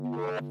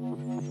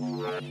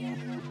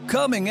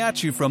Coming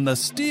at you from the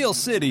Steel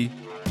City,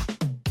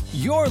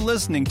 you're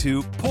listening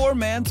to Poor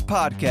Man's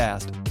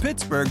Podcast,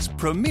 Pittsburgh's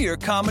premier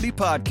comedy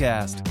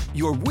podcast.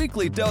 Your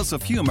weekly dose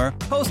of humor,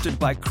 hosted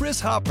by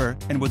Chris Hopper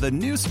and with a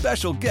new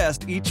special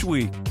guest each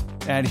week.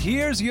 And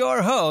here's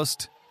your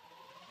host,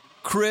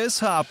 Chris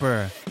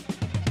Hopper.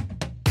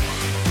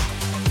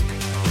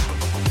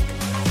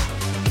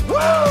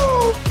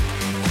 Woo!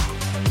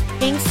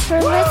 Thanks for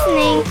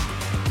listening.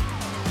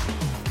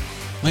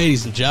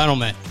 Ladies and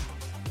gentlemen,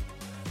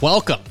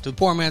 welcome to the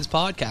Poor Man's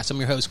Podcast. I'm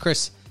your host,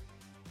 Chris.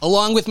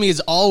 Along with me,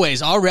 as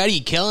always, already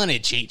killing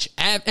it, Cheech,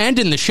 and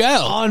in the show.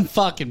 On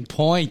fucking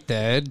point,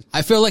 dude.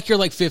 I feel like you're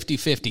like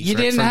 50-50 for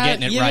getting it right.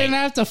 You didn't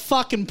have to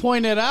fucking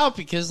point it out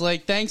because,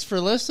 like, thanks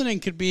for listening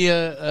could be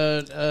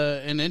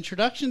an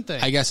introduction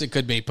thing. I guess it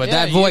could be, but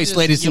that voice,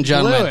 ladies and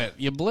gentlemen,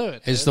 you blew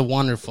it. Is the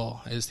wonderful,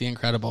 is the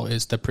incredible,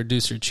 is the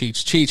producer,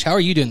 Cheech. Cheech, how are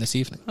you doing this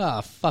evening?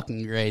 Oh,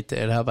 fucking great,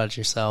 dude. How about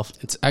yourself?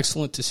 It's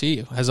excellent to see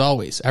you, as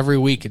always. Every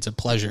week, it's a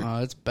pleasure.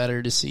 Oh, it's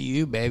better to see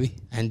you, baby.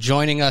 And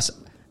joining us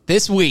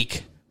this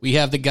week, we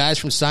have the guys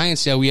from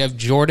Science Show. We have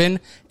Jordan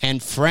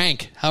and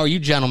Frank. How are you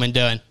gentlemen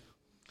doing?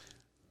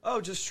 Oh,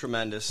 just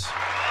tremendous.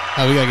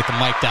 Oh, we got to get the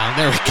mic down.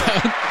 There we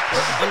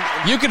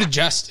go. You could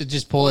adjust it.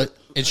 Just pull it.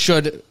 It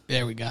should.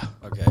 There we go.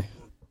 Okay.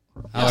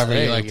 However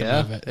there you you like go.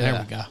 to move it. There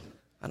Yeah. we go.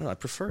 I don't know. I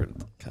prefer it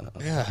kind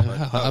of.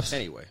 Yeah.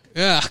 Anyway,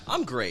 Yeah.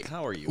 I'm great.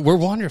 How are you? We're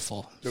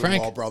wonderful. Doing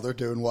Frank, well, brother.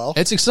 Doing well.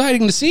 it's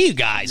exciting to see you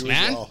guys, You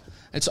as man. well.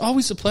 It's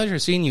always a pleasure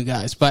seeing you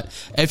guys. But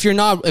if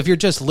you're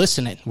just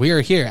listening, we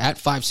are here at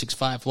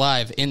 565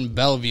 Live in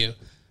Bellevue.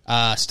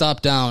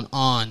 Stop down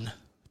on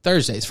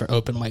Thursdays for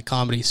open mic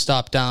comedy.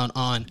 Stop down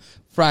on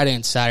Friday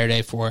and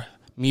Saturday for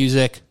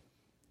music.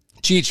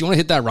 Cheech, you want to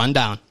hit that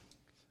rundown?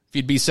 If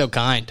you'd be so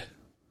kind.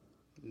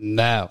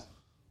 No.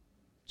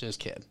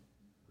 Just kidding.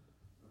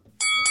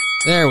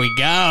 There we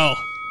go.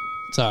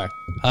 Sorry.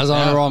 I was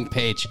on the wrong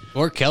page.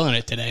 We're killing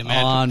it today,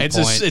 man. On it's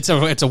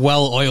point. a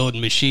well-oiled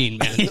machine,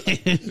 man.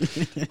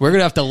 We're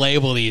gonna have to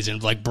label these in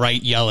like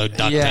bright yellow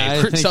duct Yeah, tape I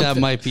or think something. that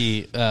might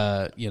be,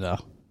 Yeah.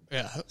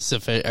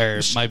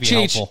 might be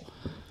Cheech, helpful.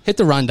 hit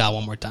the rundown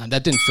one more time.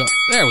 That didn't feel.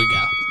 There we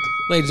go.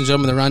 Ladies and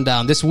gentlemen, the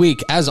rundown. This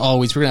week, as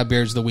always, we're going to have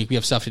Beers of the Week. We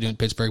have stuff to do in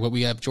Pittsburgh, but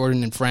we have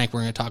Jordan and Frank.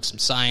 We're going to talk some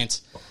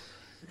science.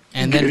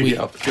 And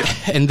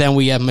then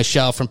we have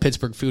Michelle from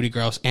Pittsburgh Foodie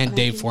Girls and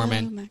Dave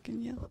Foreman. Mac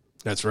and yellow.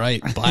 That's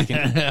right. Black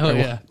and Oh,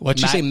 yeah.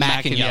 What'd you say?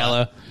 Mac and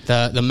yellow.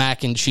 The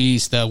mac and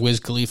cheese, the Wiz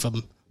Khalifa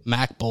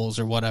Mac bowls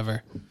or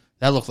whatever.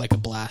 That looked like a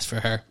blast for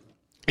her.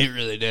 It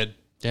really did.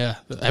 Yeah.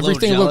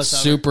 Everything looked jealous of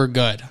her. super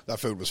good. That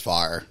food was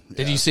fire.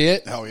 Did you see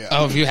it? Hell yeah.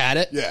 Oh, have you had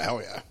it? Yeah, hell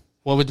yeah.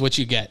 What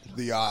you get?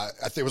 The I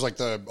think it was like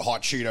the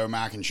hot Cheeto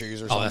mac and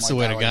cheese or something. that's like the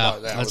way that. to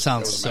go. Yeah, That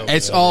sounds so amazing.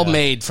 It's all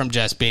made from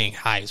just being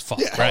high as fuck,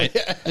 Yeah, right?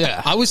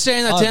 yeah. I was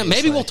saying that to him. Maybe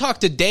Obviously. we'll talk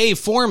to Dave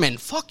Foreman.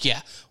 Fuck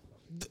yeah.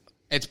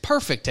 It's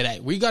perfect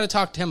today. We got to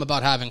talk to him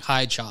about having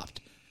high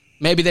chopped.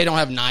 Maybe they don't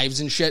have knives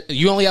and shit.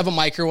 You only have a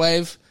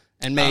microwave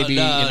and maybe,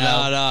 no.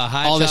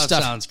 High All this chop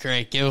stuff sounds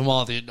great. Give them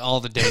all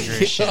the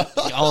dangerous shit,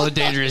 all the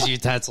dangerous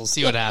utensils.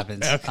 See what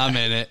happens. Okay. I'm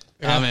in it.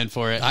 I'm in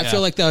for it. I feel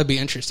like that would be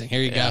interesting.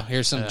 Here you Yeah. go.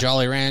 Here's some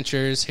Jolly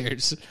Ranchers.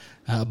 Here's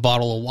a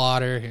bottle of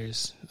water.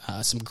 Here's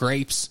some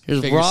grapes.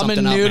 Here's Figure ramen something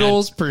out, man.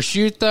 noodles,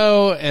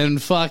 prosciutto,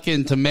 and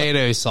fucking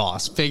tomato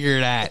sauce. Figure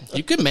it out.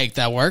 You could make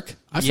that work.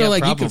 I feel Yeah,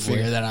 like you probably. could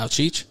figure that out,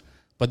 Cheech.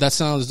 But that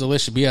sounds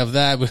delicious. We have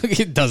that.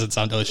 It doesn't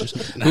sound delicious.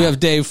 We have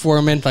Dave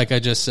Foreman, like I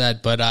just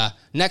said. But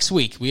next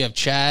week, we have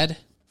Chad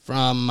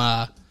from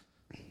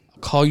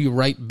Call You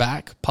Right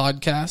Back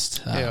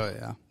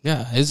podcast.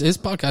 Yeah, his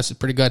podcast is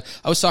pretty good.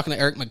 I was talking to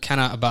Eric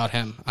McKenna about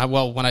him.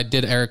 When I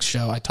did Eric's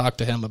show, I talked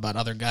to him about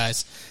other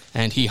guys,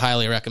 and he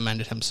highly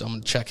recommended him, so I'm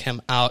going to check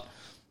him out.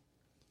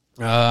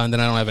 And then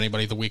I don't have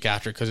anybody the week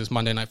after because it's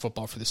Monday Night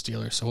Football for the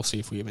Steelers, so we'll see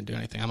if we even do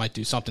anything. I might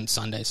do something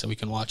Sunday so we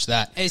can watch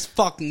that. It's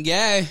fucking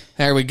gay.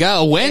 There we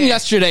go. Win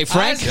yesterday,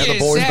 Frank. Yeah, the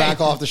boys back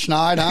off the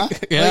schneid, huh?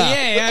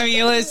 I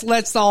mean,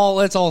 let's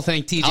all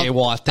thank TJ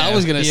Watt. I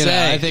was gonna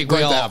say, I think great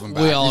we to all have him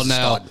back. we all He's a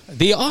know. stud.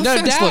 The offense No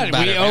looked doubt,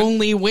 better. we man.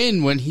 only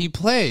win when he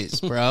plays,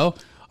 bro.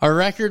 Our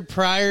record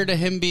prior to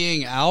him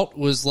being out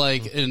was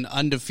like an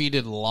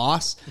undefeated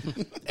loss,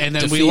 and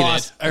then we Defeated.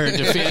 lost or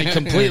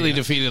completely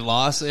defeated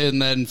loss, and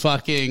then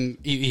fucking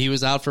he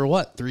was out for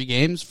what 3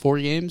 games, 4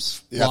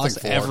 games, Yeah, I lost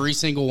think 4. every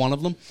single one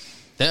of them.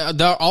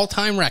 The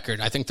all-time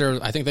record. I think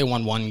they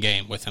won 1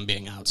 game with him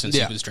being out since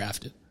he was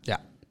drafted. Yeah,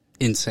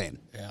 insane.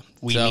 Yeah,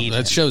 We so need that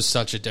him. shows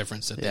such a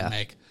difference that Yeah. they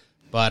make.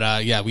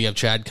 But we have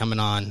Chad coming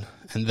on,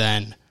 and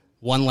then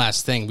one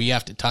last thing we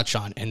have to touch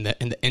on in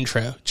the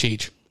intro,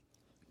 Cheech.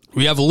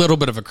 We have a little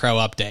bit of a crow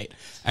update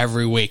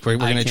every week. We're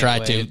going to can't try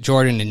to wait.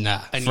 Jordan and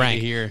need Frank.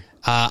 to hear.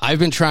 I've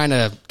been trying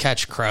to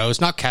catch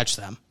crows, not catch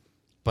them,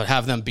 but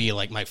have them be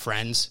like my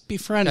friends.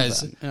 Befriend them.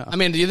 'Cause, Yeah. I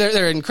mean,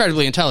 they're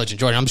incredibly intelligent,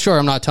 Jordan. I'm sure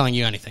I'm not telling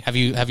you anything. Have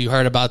you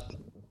heard about?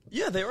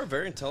 Yeah, they are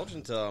very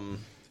intelligent.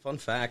 Fun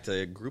fact: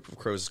 a group of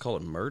crows is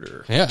called a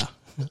murder. Yeah.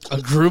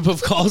 A group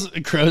of crows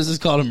is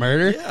called a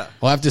murder. Yeah.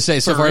 Well, I have to say,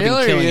 so far I've real,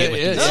 been killing or it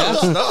with yeah, these.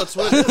 yeah. No, that's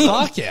what it is.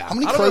 Fuck yeah. How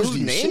many I don't know crows who do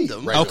you named see?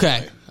 them. regularly?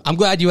 Okay. I'm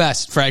glad you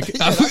asked, Frank.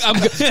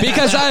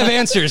 Because I have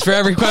answers for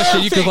every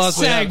question you could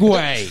possibly have.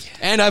 Segue.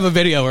 And I have a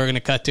video we're going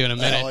to cut to in a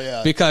minute. Hell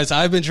yeah. Because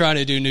I've been trying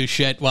to do new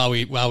shit while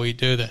we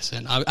do this,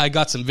 and I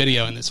got some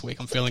video in this week.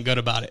 I'm feeling good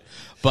about it.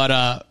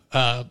 But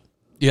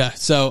yeah.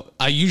 So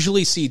I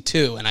usually see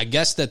 2, and I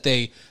guess that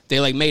they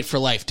like mate for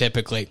life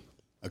typically.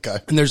 Okay.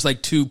 And there's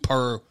like 2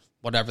 per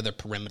whatever the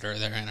perimeter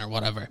they're in or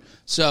whatever.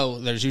 So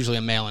there's usually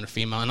a male and a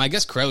female. And I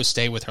guess crows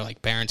stay with her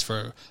like parents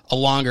for a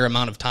longer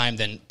amount of time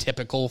than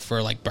typical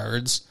for like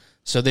birds.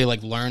 So they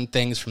like learn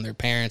things from their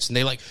parents, and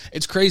they like,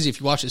 it's crazy if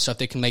you watch this stuff,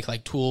 they can make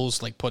like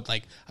tools, like put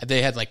like,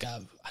 they had like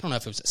a, I don't know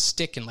if it was a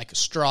stick and like a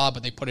straw,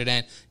 but they put it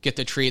in, get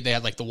the treat. They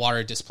had like the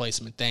water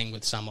displacement thing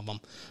with some of them,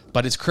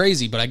 but it's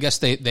crazy. But I guess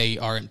they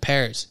are in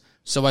pairs.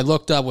 So I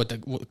looked up what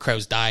the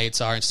crows'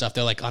 diets are and stuff.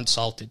 They're like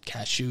unsalted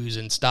cashews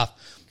and stuff.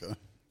 Okay.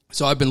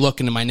 So I've been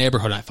looking in my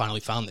neighborhood, and I finally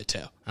found the 2.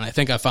 And I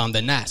think I found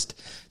the nest.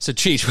 So,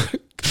 Cheech,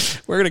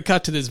 we're going to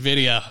cut to this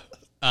video.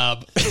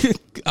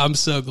 I'm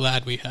so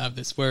glad we have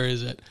this. Where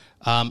is it?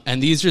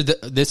 And this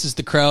is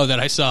the crow that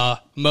I saw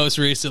most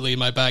recently in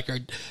my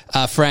backyard.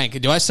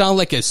 Frank, do I sound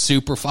like a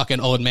super fucking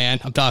old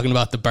man? I'm talking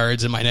about the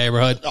birds in my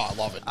neighborhood. Oh, I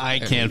love it. I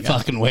can't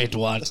fucking wait to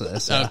watch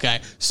this. Okay,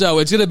 so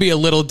it's going to be a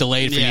little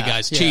delayed for you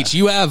guys. Yeah. Cheech,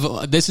 you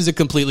have, this is a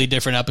completely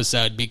different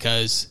episode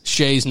because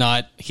Shay's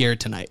not here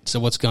tonight. So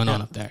what's going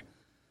on up there?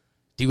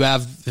 Do you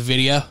have the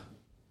video?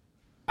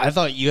 I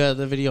thought you had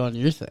the video on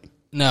your thing.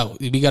 No,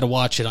 we got to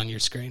watch it on your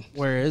screen.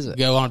 Where is it?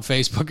 Go on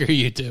Facebook or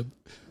YouTube.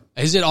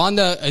 Is it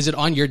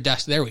on your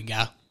desk? There we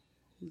go.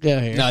 Go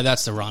here. No,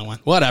 that's the wrong one.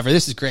 Whatever.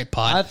 This is great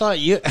pot. I thought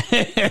you.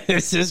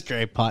 This is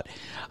great pot.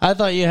 I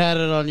thought you had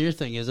it on your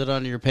thing. Is it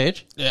on your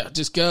page? Yeah,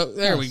 just go.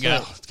 There we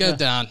go. Go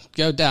down.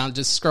 Go down.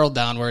 Just scroll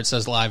down where it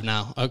says live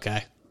now.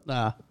 Okay.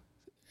 Nah.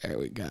 There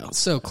we go.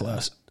 So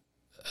close.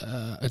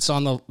 It's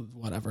on the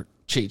whatever.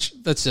 Cheech.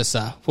 Let's just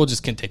we'll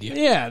just continue.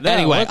 Yeah. No,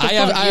 Anyway, I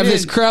have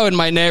this crow in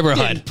my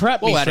neighborhood. Didn't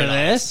prep me We'll for edit it.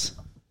 this.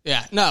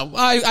 Yeah. No,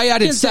 I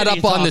had it Didn't set say up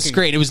any on the talking.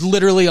 screen. It was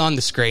literally on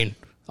the screen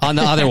on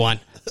the other one.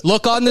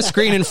 Look on the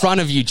screen in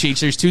front of you, Cheech.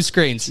 There's 2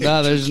 screens.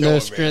 No, there's no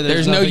screen.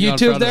 There's no nothing on YouTube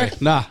front of there? me.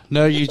 Nah,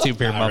 no YouTube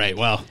here, Bob. All right.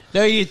 Well,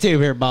 No YouTube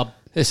here, Bob.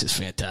 this is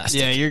fantastic.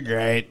 Yeah, you're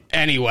great.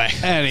 Anyway,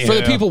 Anywho. for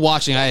the people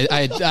watching,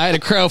 I had a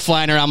crow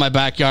flying around my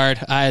backyard.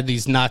 I had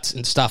these nuts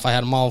and stuff. I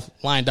had them all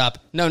lined up.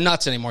 No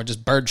nuts anymore,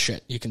 just bird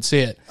shit. You can see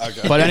it.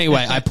 Okay. But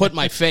anyway, I put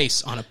my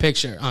face on a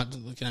picture,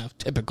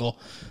 typical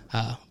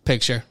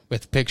picture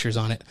with pictures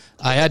on it.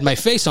 I had my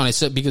face on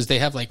it because they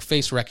have like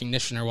face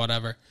recognition or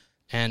whatever,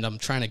 and I'm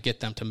trying to get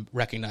them to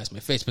recognize my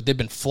face. But they've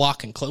been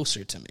flocking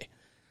closer to me.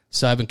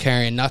 So I've been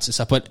carrying nuts and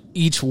stuff, but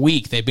each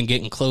week they've been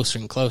getting closer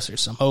and closer.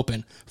 So I'm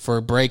hoping for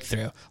a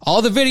breakthrough.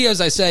 All the videos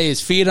I say is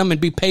feed them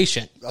and be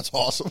patient. That's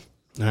awesome.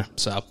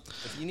 So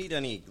If you need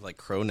any like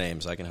crow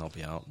names, I can help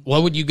you out.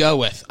 what would you go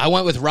with? I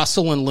went with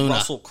Russell and Luna.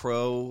 Russell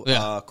Crowe,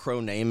 Yeah. Crow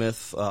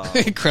Namath.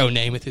 Crow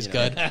Namath is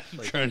good.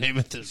 Crow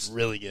Namath is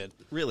really good.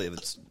 Really,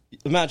 it's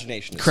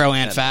imagination. Is Crow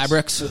Ant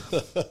endless. Fabrics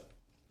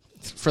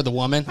for the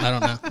woman. I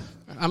don't know.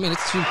 I mean,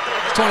 it's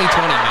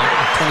 2020,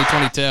 man.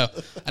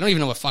 2022. I don't even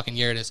know what fucking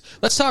year it is.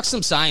 Let's talk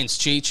some science,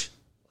 Cheech.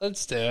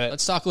 Let's do it.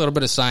 Let's talk a little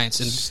bit of science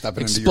and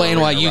Stepping into explain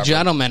your why arena, you Reverend.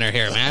 gentlemen are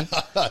here, man.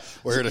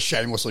 We're here to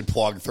shamelessly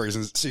plug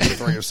season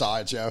 3 of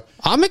Science, yo.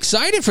 I'm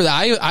excited for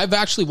that. I've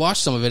actually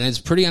watched some of it, and it's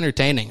pretty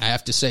entertaining, I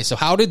have to say. So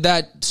how did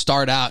that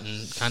start out,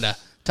 and kind of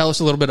tell us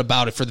a little bit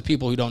about it for the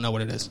people who don't know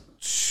what it is?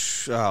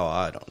 Oh,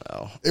 I don't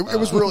know. It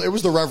was real. It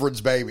was the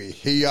Reverend's baby.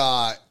 He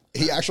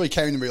actually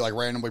came to me like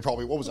randomly,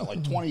 probably, what was that,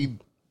 like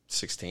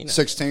 2016,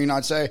 16.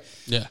 I'd say.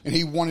 Yeah. And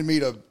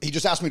he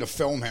just asked me to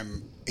film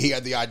him. He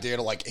had the idea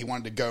to he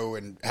wanted to go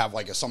and have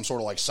like some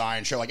sort of like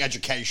science show, like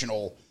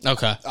educational.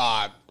 Okay.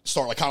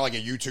 Start like kind of like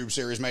a YouTube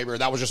series maybe, or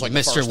that was just like the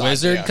Mr. first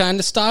Wizard idea. kind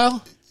of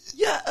style?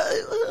 Yeah.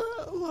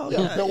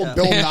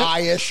 Bill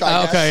Nye-ish,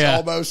 I guess, Okay, yeah.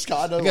 almost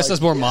kind of. I guess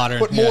that's more modern.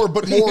 But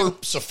yeah. more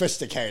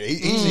sophisticated.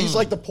 He's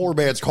like the poor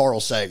man's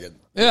Carl Sagan.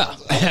 Yeah.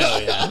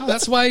 Hell yeah.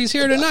 That's why he's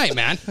here tonight,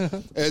 man.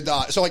 And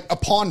so like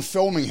upon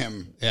filming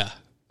him, Yeah.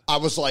 I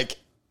was like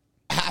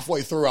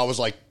halfway through, I was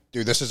like,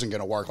 dude, this isn't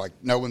going to work. Like,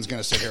 no one's going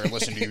to sit here and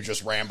listen to you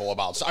just ramble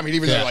about. I mean,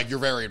 even Yeah. though like you're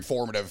very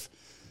informative,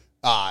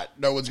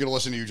 no one's going to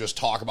listen to you just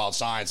talk about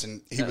science.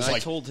 And he was I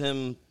like, told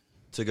him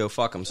to go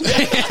fuck himself.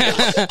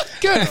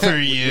 Good for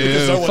you.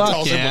 Because no one Fuck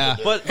tells him yeah.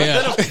 But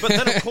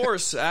then of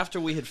course, after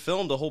we had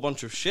filmed a whole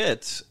bunch of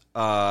shit,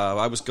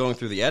 I was going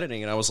through the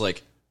editing, and I was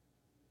like,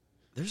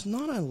 there's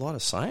not a lot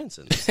of science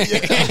in this.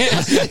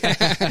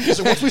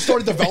 so once we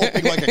started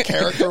developing like a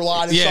character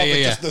line and Yeah, stuff, yeah, it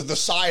yeah. just, the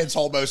science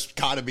almost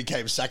kind of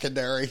became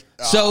secondary.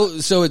 So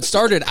it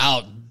started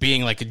out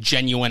being like a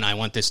genuine, I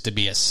want this to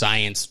be a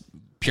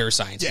pure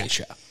science-based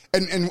show.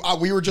 And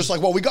we were just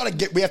like, well, we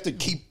have to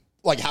keep,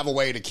 like, have a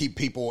way to keep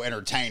people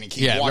entertained and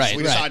keep Yeah, watching. right, So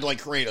we right. decided to,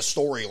 like, create a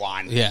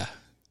storyline. Yeah.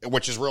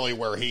 Which is really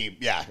where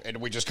and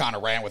we just kind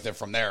of ran with it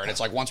from there. And it's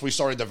like, once we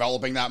started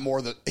developing that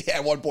more,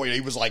 at one point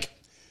he was like,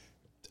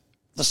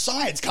 the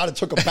science kind of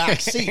took a back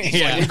seat.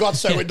 He's Yeah. like, we got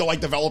so into, like,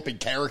 developing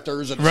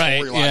characters and a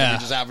Right, storyline, yeah. and we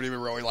just haven't even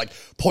really, like,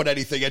 put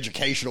anything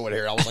educational in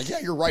here. And I was like, yeah,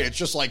 you're right. It's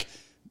just, like,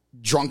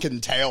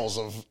 drunken tales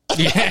of.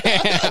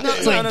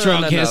 It's like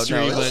drug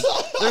history, but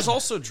there's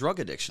also drug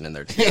addiction in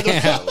there too.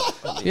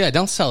 Yeah,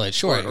 don't sell it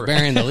short. You're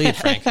burying the lead,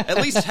 Frank. At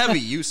least heavy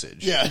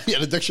usage. Yeah, he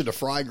had addiction to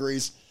fry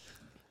grease.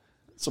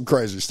 Some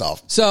crazy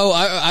stuff. So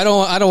I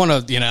don't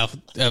want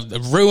to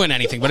ruin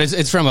anything, but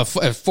it's from a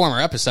former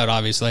episode,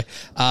 obviously.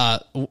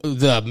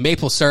 The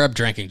maple syrup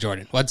drinking,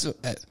 Jordan.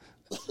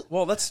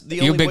 Well, that's the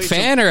you only a big way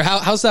fan, or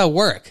how's that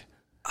work?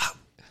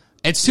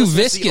 It's too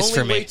viscous the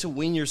for only me. way to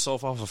wean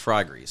yourself off of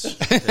fry grease.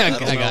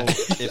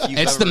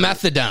 It's the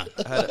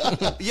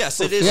methadone. Yes,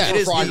 it is. Yeah. It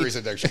is Fry the, grease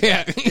addiction.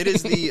 Yeah. it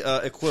is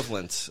the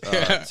equivalent to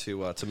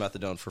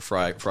methadone for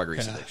fry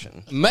grease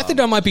addiction.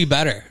 Methadone might be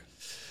better.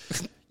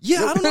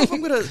 Yeah, I don't know if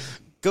I'm gonna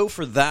go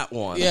for that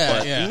one. Yeah,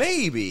 but yeah.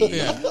 maybe.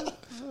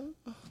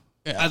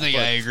 I think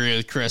I agree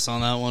with Chris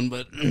on that one.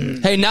 But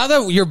Hey, now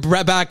that you're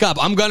back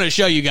up, I'm going to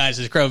show you guys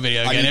this crow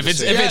video again. need If to it's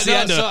see if it. it's the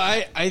end of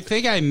I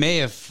think I may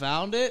have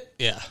found it.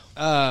 yeah.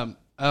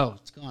 Oh,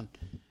 it's gone.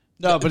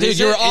 No, but Dude,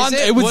 you're on.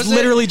 It was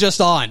literally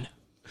just on.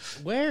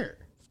 where?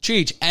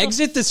 Cheech,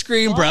 exit the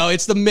screen, bro.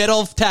 It's the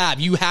middle tab.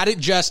 You had it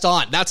just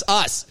on. That's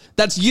us.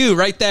 That's you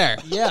right there.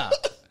 Yeah.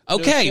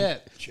 Okay. No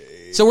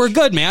shit. So we're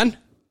good, man.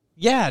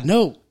 Yeah.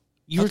 No.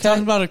 You were Okay.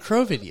 talking about a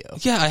crow video.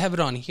 Yeah, I have it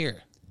on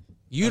here.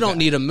 You don't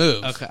need to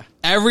move. Okay.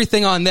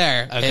 Everything on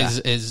there Okay.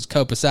 is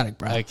copacetic,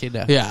 bro. Okay,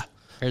 no. Yeah.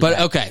 Here's But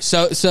that. okay,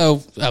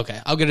 so okay,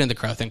 I'll get into the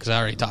crow thing because I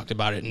already talked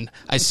about it, and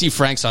I see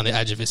Frank's on the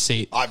edge of his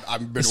seat.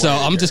 I've been So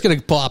waiting I'm here. just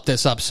gonna plop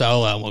this up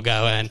solo, and we'll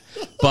go in.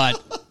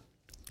 But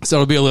so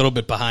it'll be a little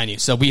bit behind you.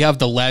 So we have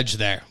the ledge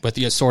there with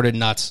the assorted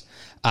nuts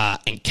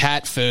and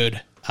cat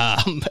food,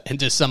 and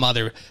just some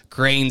other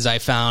grains I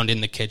found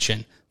in the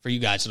kitchen. For you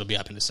guys, it'll be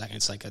up in a second.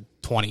 It's like a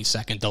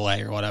 20-second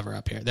delay or whatever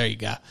up here. There you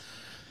go.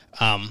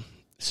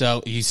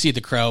 So you see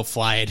the crow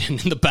flying in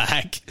the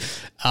back.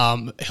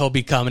 He'll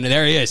be coming.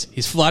 There he is.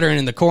 He's fluttering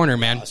in the corner,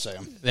 man. I see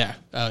him. There.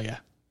 Oh, yeah.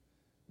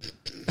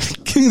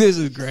 This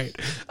is great.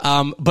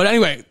 But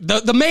anyway,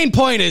 the main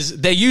point is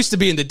they used to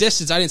be in the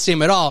distance. I didn't see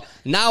him at all.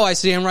 Now I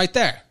see him right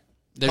there.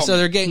 So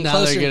they're getting Now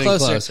closer they're and getting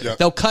closer. closer. Yep.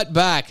 They'll cut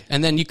back,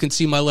 and then you can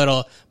see my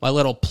little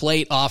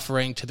plate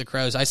offering to the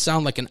crows. I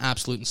sound like an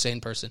absolute insane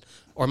person,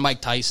 or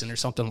Mike Tyson or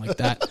something like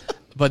that.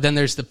 But then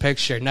there's the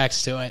picture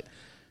next to it.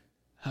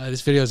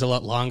 This video is a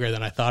lot longer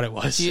than I thought it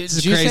was.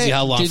 It's crazy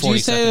how long. Did 40 you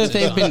say that seconds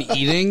they've is. been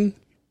eating?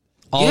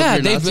 All Yeah,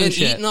 of your they've nuts and been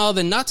shit? eating all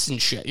the nuts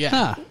and shit. Yeah.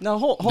 Huh. Now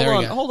hold There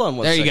on, you go. hold on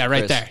one There you second, go,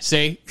 right Chris. there.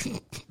 See,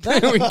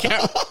 there we go.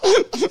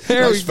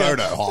 There Nice we go.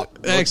 photo, Hawk.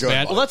 Look Thanks, good,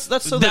 man. bud. Well,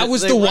 that's so that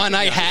was they the one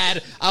I recognize-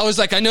 had. I was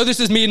like, I know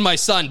this is me and my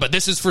son, but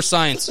this is for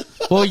science.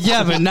 Well,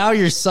 yeah, but now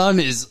your son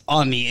is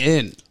on the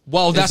in.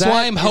 Well, that's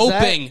why I'm is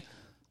hoping.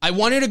 I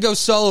wanted to go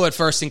solo at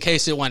first in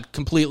case it went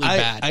completely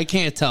bad. I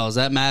can't tell. Is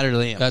that Matt or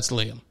Liam? That's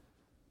Liam.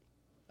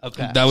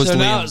 Okay. That was so Liam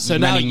Now, so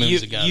many now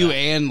moons ago, you though.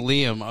 and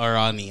Liam are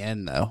on the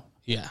end, though.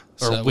 Yeah,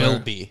 Or so will we're-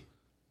 be.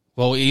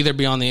 Well, we either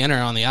be on the in or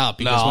on the out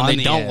because No, when on they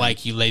the don't end.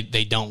 like you,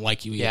 they don't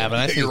like you either. Yeah, but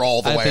I think You're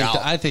all the I way think,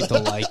 out. I think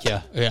they'll like you.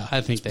 Yeah.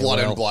 I think they Blood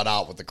will. in, blood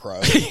out with the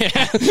crow.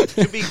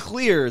 To be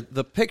clear,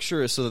 the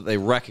picture is so that they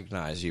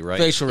recognize you, right?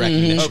 facial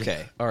recognition.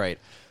 Okay, all right.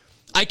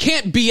 I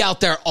can't be out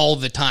there all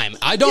the time.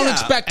 I don't Yeah,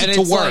 expect and it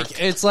to it's work. like-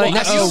 it's like,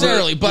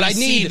 necessarily, oh, but we I see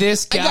need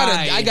this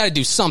guy. I gotta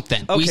do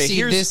something. Okay, we see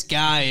here's- this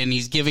guy and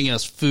he's giving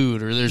us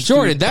food, or there's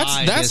Jordan, food that's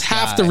by that's this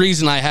half guy. the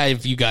reason I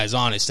have you guys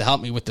on is to help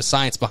me with the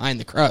science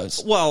behind the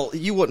crows. Well,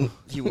 you wouldn't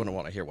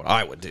want to hear what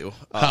I would do.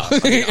 I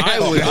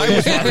would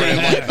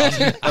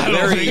a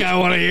very I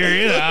want to hear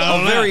you.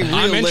 a very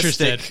I'm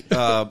realistic,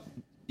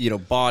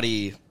 interested.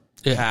 body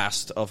Yeah.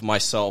 cast of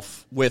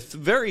myself with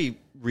very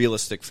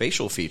realistic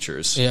facial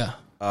features. Yeah.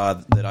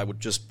 That I would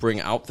just bring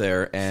out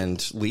there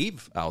and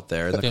leave out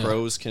there, and the Yeah.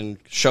 crows can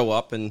show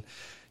up and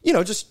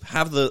just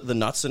have the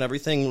nuts and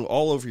everything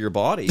all over your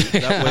body.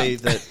 That way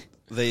that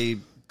they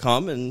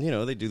come and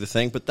they do the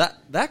thing. But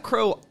that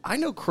crow, I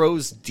know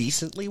crows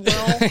decently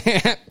well.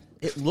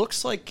 It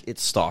looks like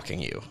it's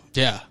stalking you.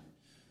 Yeah.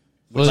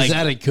 Well, Like- is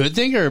that a good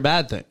thing or a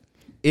bad thing?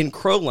 In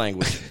crow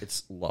language,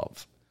 it's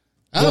love.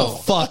 Well, Oh.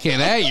 fucking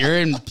hey,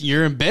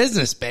 you're in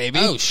business, baby.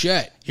 Oh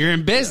shit. You're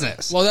in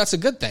business. Well, that's a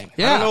good thing.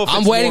 Yeah. I don't know if I'm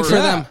it's waiting more- for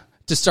Yeah. them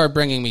to start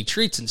bringing me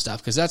treats and stuff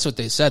because that's what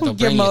they said. They'll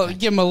give bring you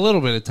things. him a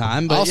little bit of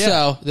time, but Also,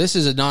 yeah. this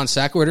is a non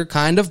sequitur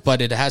kind of, but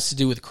it has to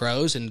do with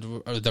crows and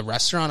the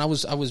restaurant. I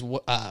was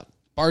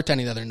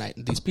bartending the other night,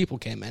 and these people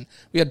came in.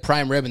 We had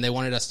prime rib, and they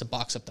wanted us to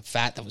box up the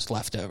fat that was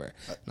left over.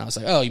 And I was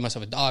like, "Oh, you must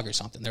have a dog or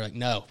something." They're like,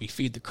 "No, we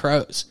feed the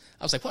crows."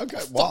 I was like, "What the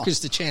fuck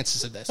is the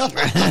chances of this?"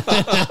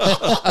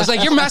 I was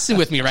like, "You're messing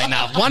with me right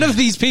now." One of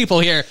these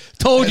people here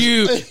told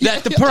you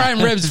that the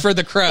prime ribs for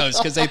the crows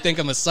because they think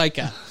I'm a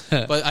psycho.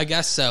 But I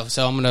guess so.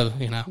 So I'm gonna,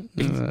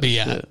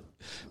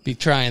 be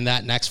trying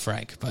that next,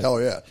 Frank. But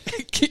Hell yeah.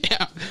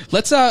 yeah.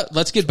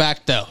 Let's get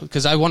back though,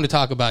 because I want to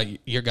talk about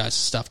your guys'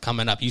 stuff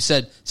coming up. You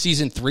said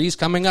season 3 is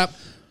coming up.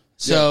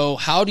 So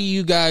how do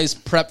you guys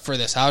prep for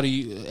this? Do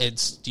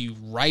you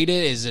write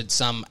it? Is it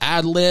some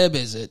ad lib?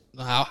 Is it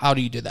how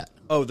do you do that?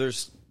 Oh,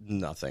 there's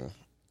nothing.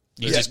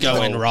 You just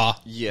go in raw.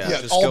 Yeah,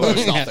 Yeah, just all go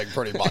those in. nothing,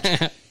 pretty much.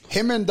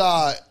 Him and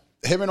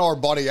him and our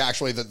buddy,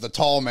 actually, the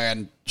tall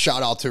man,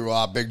 shout out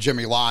to Big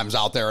Jimmy Limes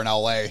out there in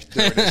L.A.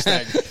 doing his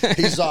thing.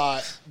 He's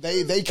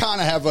they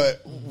kind of have a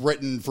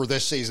written for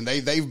this season.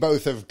 They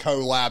both have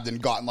collabed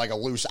and gotten like a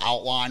loose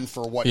outline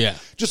for what,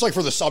 just like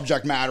for the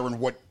subject matter and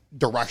what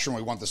direction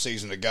we want the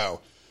season to go.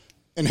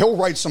 And he'll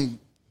write some,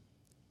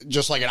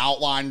 just like an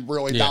outline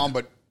really down,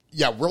 but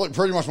yeah, really,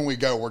 pretty much when we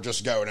go, we're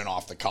just going in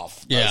off the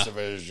cuff. Most of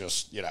it is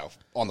just,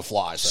 on the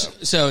fly.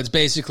 So it's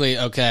basically,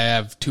 okay, I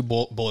have 2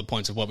 bullet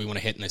points of what we want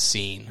to hit in a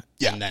scene,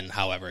 and then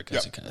however it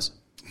goes, it goes.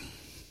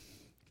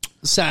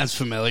 Sounds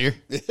familiar.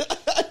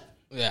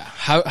 Yeah.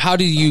 How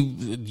do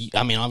you,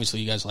 I mean,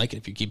 obviously you guys like it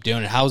if you keep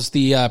doing it. How's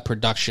the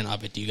production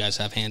of it? Do you guys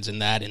have hands in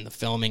that, in the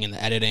filming and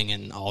the editing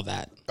and all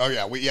that? Oh,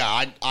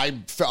 yeah.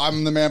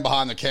 I'm the man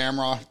behind the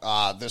camera.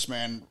 This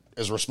man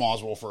is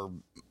responsible for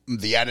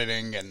the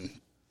editing, and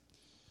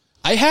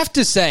I have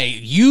to say,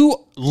 you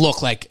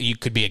look like you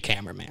could be a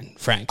cameraman,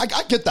 Frank.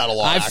 I get that a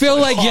lot. I feel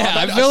like,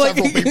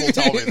 several people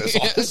tell me this,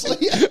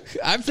 honestly.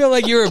 I feel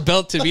like you were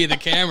built to be the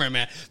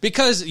cameraman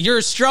because you're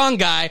a strong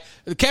guy.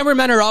 The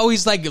cameramen are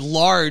always like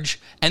large,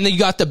 and then you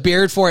got the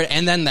beard for it,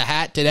 and then the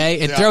hat today.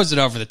 It throws it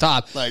over the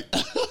top.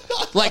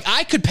 Like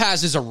I could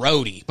pass as a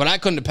roadie, but I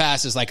couldn't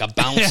pass as like a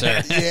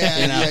bouncer.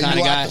 Kind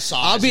of guy.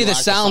 I'll be the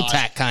sound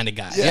tech kind of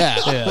guy.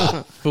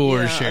 Yeah.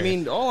 For sure. I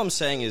mean, all I'm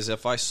saying is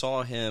if I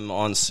saw him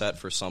on set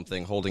for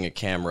something holding a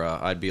camera,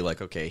 I'd be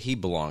like, okay, he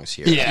belongs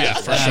here. Yeah,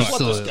 for sure.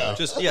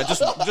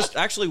 Absolutely. Just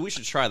actually, we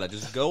should try that.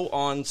 Just go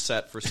on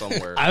set for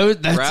somewhere,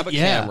 grab a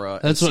camera,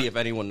 and see if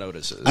anyone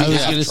notices. I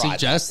was going to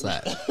suggest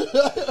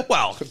that.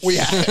 Well,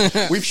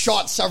 we've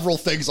shot several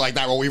things like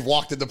that where we've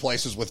walked into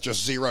places with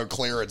just zero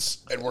clearance,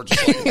 and we're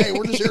just like, hey,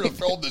 we're just here to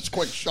film this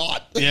quick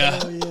shot.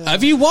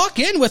 If you walk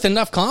in with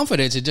enough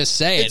confidence and just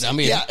say it, I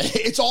mean,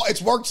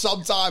 it's worked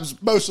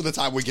sometimes. Most of the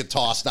time, we get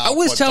tossed out. I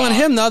was telling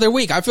him the other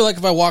week, I feel like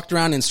if I walked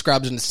around in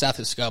scrubs and a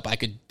stethoscope, I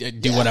could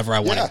do whatever I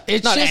wanted.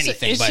 It's not just,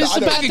 anything, it's but just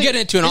about I could get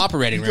into an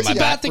operating room. I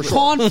bet. The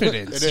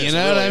confidence, It is, you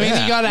know what I mean?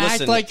 really. You got to act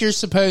Listen, like you're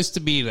supposed to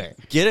be there.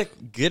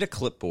 get a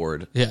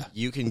clipboard. Yeah.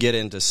 You can get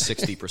into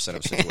 60%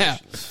 of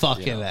situations.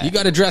 Fucking that. You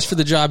got to dress for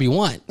the job you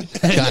want.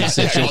 Kind of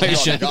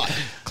situation.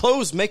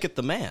 Clothes make it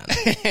the man.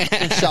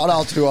 Shout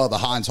out to the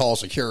Heinz Hall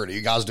security.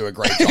 You guys do a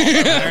great job.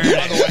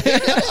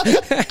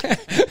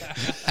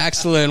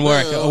 Excellent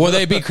work. Will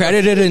they be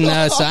credited in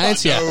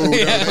science? No,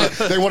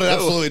 they wanted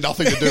absolutely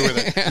nothing to do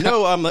with it.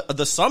 No,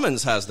 the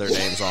Summons has their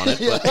names on it.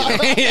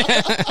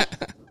 But,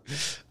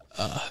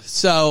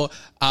 So,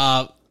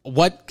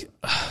 what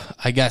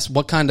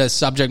kind of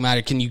subject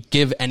matter can you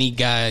give any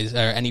guys or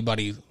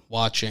anybody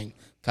watching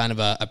kind of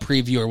a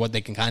preview or what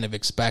they can kind of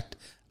expect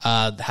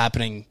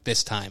happening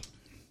this time?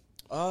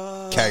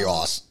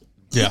 Chaos.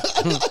 Yeah.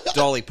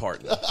 Dolly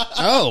Parton.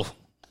 Oh,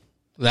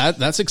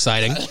 that's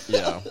exciting.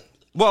 Yeah.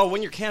 Well,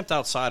 when you're camped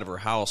outside of her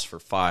house for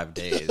 5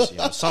 days,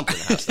 something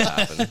has to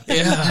happen.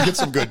 You get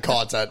some good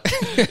content.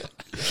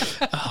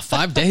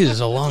 5 days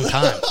is a long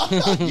time.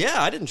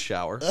 Yeah, I didn't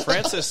shower.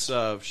 Francis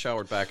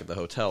showered back at the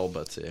hotel,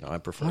 but I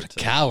prefer What a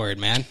coward,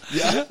 man.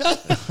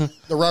 The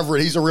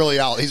Reverend, he's a real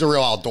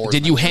outdoorsman.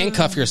 Did you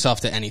handcuff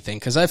yourself to anything?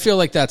 Because I feel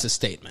like that's a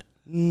statement.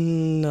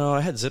 No,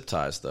 I had zip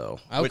ties though.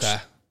 Okay. Which,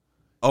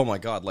 oh my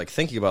God! Like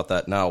thinking about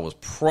that now was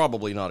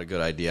probably not a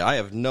good idea. I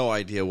have no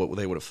idea what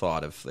they would have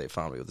thought if they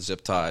found me with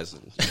zip ties.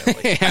 And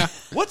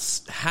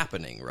what's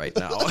happening right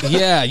now?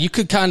 Yeah, you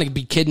could kind of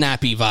be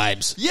kidnappy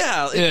vibes.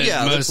 Yeah.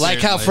 most Like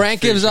how certainly, Frank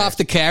for gives sure. off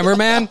the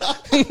cameraman.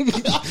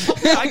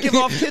 I give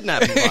off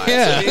kidnapping vibes.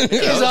 Yeah. I mean,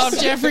 Gives off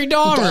Jeffrey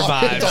Dahmer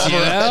vibes, you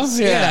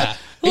know? Yeah.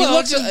 He Well,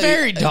 looks it's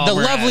very the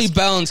Dahmer-esque. Lovely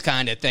Bones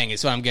kind of thing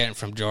is what I'm getting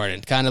from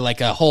Jordan. Kind of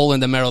like a hole in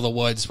the middle of the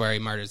woods where he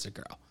murders a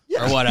girl.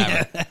 Or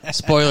whatever.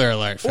 Spoiler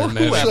alert for the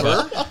movie.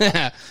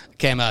 whoever.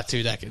 Came out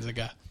 2 decades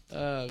ago.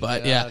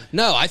 But yeah.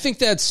 No, I think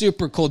that's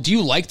super cool. Do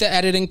you like the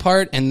editing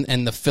part and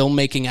the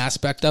filmmaking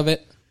aspect of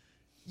it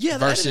Yeah,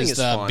 the editing versus is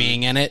the fun.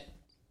 being in it?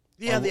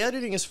 Yeah, the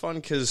editing is fun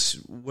because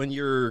when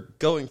you're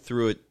going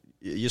through it,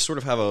 you sort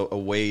of have a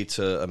way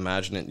to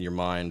imagine it in your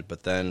mind.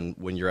 But then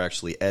when you're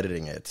actually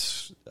editing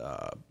it,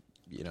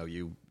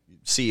 you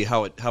see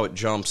how it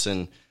jumps,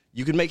 and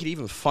you can make it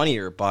even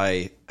funnier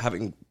by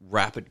having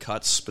rapid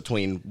cuts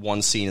between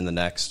one scene and the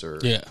next. Or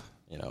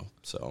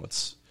so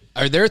it's.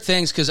 Are there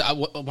things, because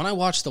when I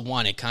watched the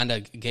one, it kind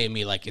of gave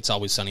me like It's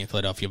Always Sunny in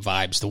Philadelphia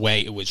vibes, the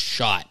way it was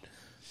shot.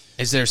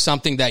 Is there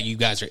something that you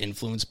guys are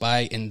influenced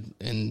by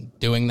in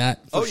doing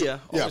that? Oh, Yeah,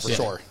 for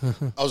sure.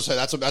 I was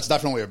gonna say that's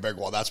definitely a big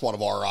one. That's one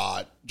of our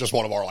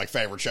like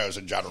favorite shows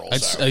in general.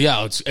 It's So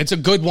it's a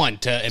good one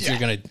to if you're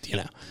gonna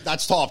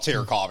that's top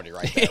tier comedy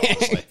right there.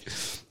 Honestly.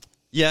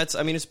 Yeah,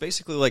 it's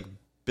basically like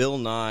Bill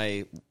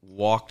Nye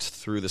walked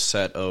through the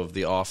set of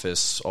The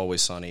Office,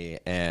 Always Sunny,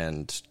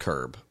 and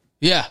Curb.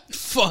 Yeah.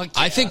 Fuck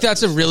I think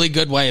that's a really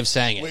good way of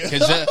saying it.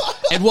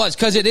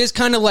 Because it is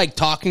kind of like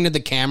talking to the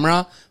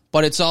camera,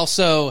 but it's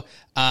also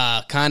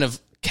kind of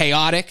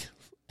chaotic.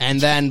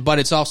 But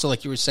it's also,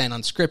 like you were saying,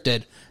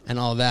 unscripted and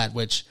all that,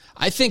 which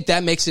I think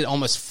that makes it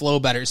almost flow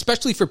better,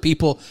 especially for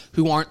people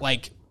who aren't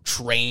like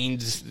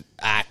trained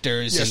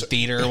actors in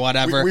theater or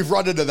whatever. We've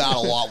run into that a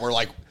lot where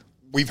like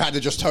we've had to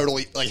just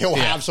totally, like, he'll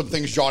have some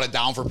things jotted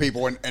down for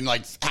people, and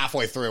like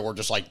halfway through, we're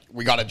just like,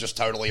 we got to just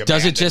totally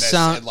Does it abandon just this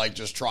sound- and like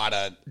just try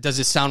to. Does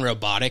it sound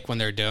robotic when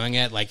they're doing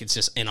it? Like it's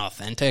just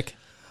inauthentic?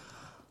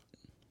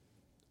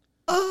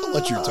 I'll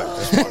let you take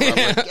this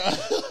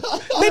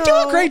one. They do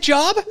a great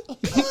job.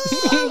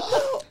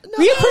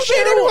 We appreciate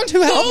everyone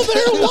who helped.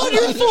 They're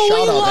wonderful.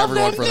 Shout out to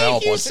everyone for the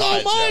help on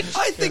science.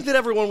 I think that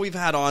everyone we've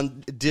had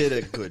on did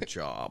a good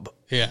job.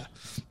 Yeah.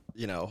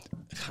 You know,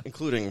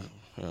 including.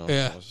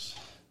 Yeah.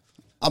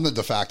 I'm the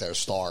de facto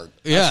star.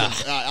 Yeah.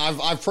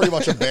 I've pretty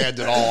much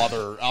abandoned all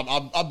other.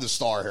 I'm the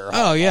star here.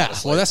 Oh yeah.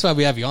 honestly. Well, that's why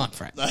we have you on,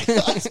 Frank.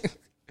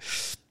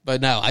 But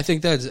no, I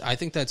think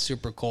that's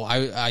super cool.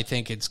 I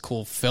think it's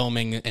cool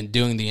filming and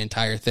doing the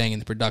entire thing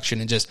and the production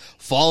and just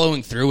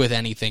following through with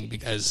anything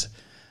because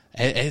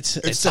it's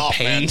a tough,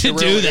 pain man. to It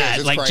do really that. is.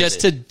 It's like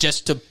crazy.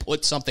 just to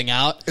put something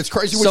out. It's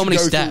crazy. When So you many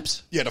go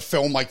steps. Through, to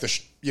film like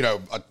the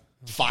a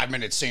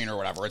 5-minute scene or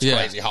whatever. It's Yeah.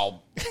 crazy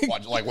how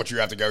what you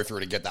have to go through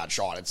to get that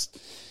shot.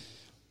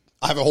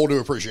 I have a whole new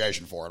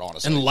appreciation for it,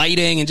 honestly. And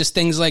lighting and just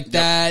things like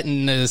that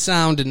and the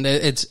sound and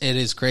it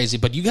is crazy.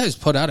 But you guys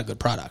put out a good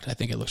product. I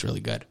think it looks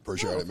really good.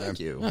 Appreciate it, man. Thank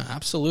you. Yeah,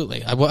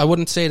 absolutely. I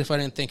wouldn't say it if I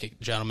didn't think it,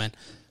 gentlemen.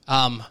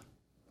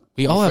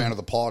 We all I'm a have. fan of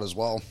the pod as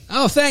well.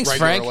 Oh, thanks,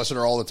 Regular Frank.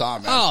 listener all the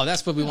time, man. Oh,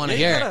 that's what we want to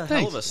You hear. got a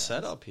hell of a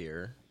setup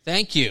here.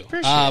 Thank you.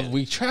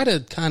 We try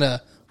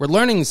to we're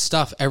learning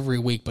stuff every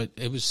week, but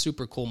it was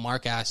super cool.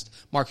 Mark,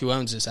 who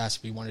owns this, asked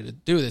if we wanted to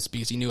do this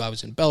because he knew I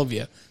was in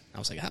Bellevue. And I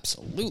was like,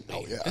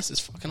 absolutely. yeah. This is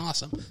fucking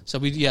awesome. So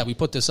we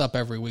put this up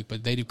every week,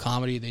 but they do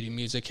comedy, they do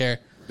music here.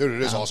 Dude,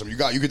 it is awesome. You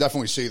could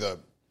definitely see the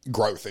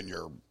growth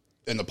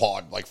in the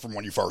pod, like from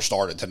when you first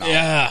started to now.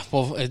 Yeah,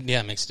 well, it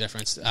makes a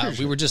difference.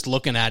 We were just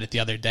looking at it the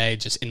other day,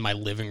 just in my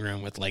living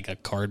room with like a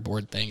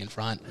cardboard thing in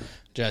front,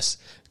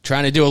 just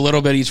trying to do a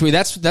little bit each week.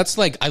 That's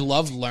like I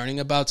love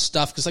learning about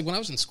stuff because like when I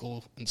was in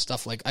school and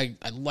stuff, like I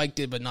liked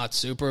it, but not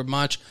super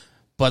much.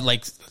 But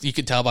like you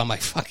could tell by my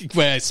fucking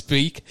way I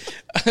speak,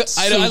 I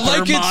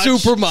like it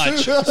super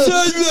much. I like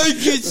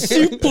it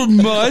super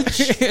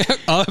much,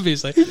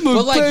 obviously.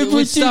 But like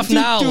with stuff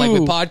now, like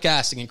with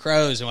podcasting and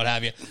crows and what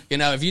have you, you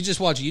know, if you just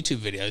watch YouTube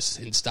videos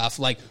and stuff,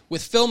 like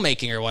with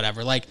filmmaking or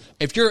whatever, like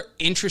if you're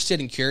interested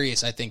and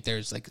curious, I think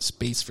there's like a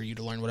space for you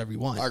to learn whatever you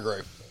want. I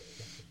agree.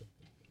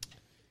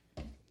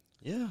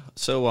 Yeah.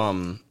 So,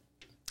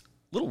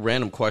 little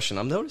random question.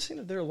 I'm noticing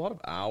that there are a lot of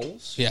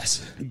owls.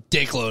 Yes,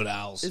 Dickload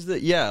owls. Is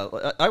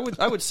that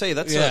I would say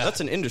that's Yeah. that's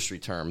an industry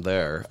term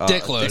there.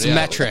 Dickload, it's yeah.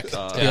 metric.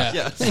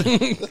 Yeah.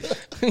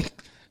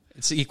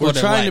 It's equal We're to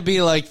trying to like,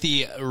 be like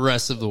the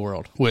rest of the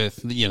world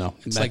with,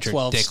 It's like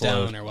 12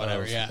 stone or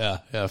whatever, yeah.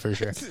 Yeah, for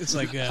sure. It's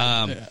like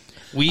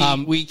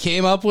We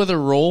came up with a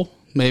rule,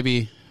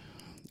 maybe.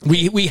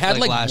 We had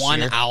Like like last one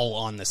year? owl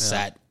on the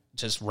set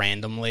just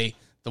randomly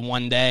the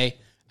one day,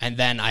 and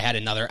then I had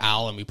another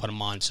owl and we put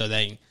them on. So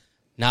then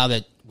now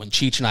that when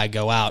Cheech and I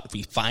go out, if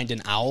we find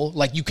an owl,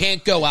 like you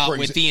can't go out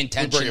with the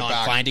intention on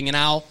back. finding an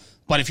owl,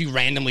 but if you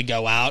randomly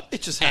go out,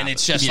 It just and happens.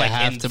 it's just You like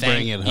have in to thing,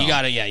 bring it home. You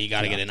gotta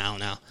get an owl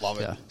now. Love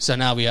it. Yeah. So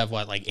now we have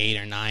like 8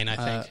 or 9, I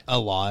think. A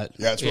lot.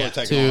 Yeah, it's really Yeah.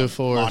 taking 2, on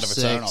 4, mind of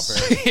its own up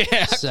 6,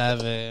 here.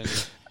 7.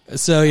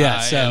 So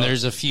yeah, And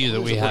there's a few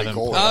that we pretty haven't.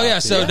 cool. Oh yeah,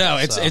 so Yeah, no,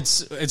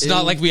 it's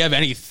not like we have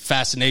any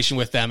fascination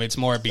with them. It's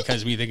more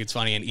because we think it's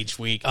funny, and each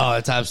week, Oh,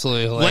 it's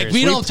absolutely hilarious. like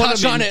we don't put touch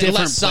them on in it different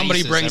unless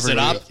somebody places brings it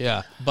every up. week.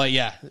 Yeah, But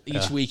yeah,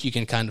 each week you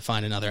can kind of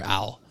find another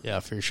owl. yeah,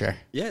 for sure.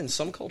 Yeah, in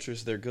some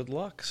cultures they're good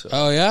luck. So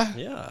Oh yeah,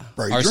 yeah.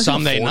 Bro, you Or drinking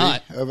some a they 40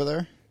 not. over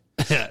there.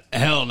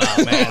 Hell no,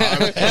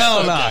 man.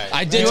 Hell no.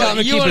 I did tell him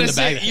to keep it in the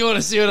bag. You want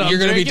to see what I'm You're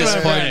gonna be drinking,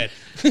 my friend? disappointed.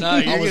 No,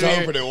 you're I was gonna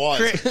hoping it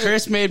was.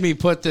 Chris made me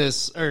put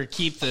this or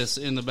keep this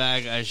in the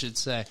bag. I should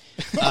say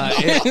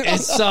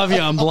it's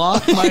Sauvignon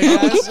Blanc, my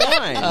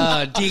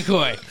ass.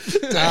 Decoy.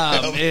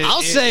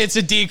 I'll say it's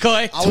a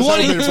decoy. I was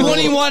hoping for a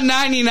little-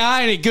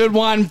 $21.99 at Good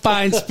Wine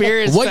Fine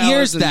Spirits. What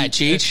year's fellas, that,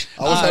 Cheech?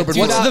 I was hoping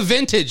What's for the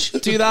vintage?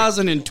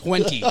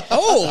 2020.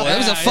 Oh, that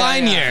was a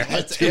fine year. Oh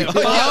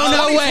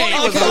no way!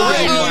 was a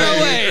great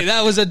no way!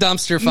 That was a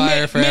dumpster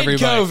fire for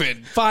everybody.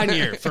 COVID, fine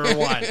year for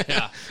wine.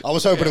 Yeah. I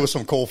was hoping it was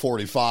some cool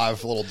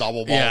 45, a little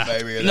double ball, Yeah.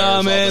 baby. in No, there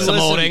or man, something. Some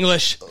Listen. old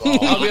English. Oh,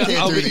 I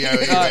can't do the OE,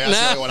 man. That's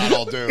nah. really what I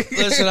don't do.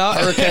 Listen,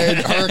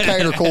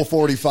 Hurricane or cool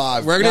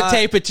 45. We're gonna God.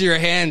 tape it to your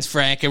hands,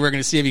 Frank, and we're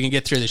gonna see if you can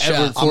get through the show.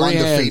 Edward I'm 40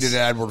 undefeated hands.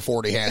 at Edward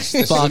 40 hands.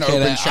 This is Fuck an it,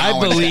 open I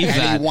challenge believe to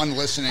that. anyone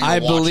listening or I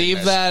watching believe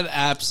this. that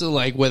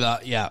absolutely, like with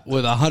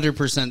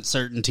 100%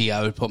 certainty,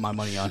 I would put my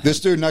money on him. This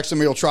dude next to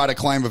me will try to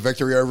claim a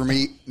victory over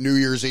me. New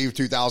Year's Eve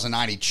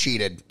 2009, he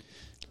cheated.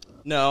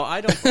 No,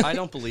 I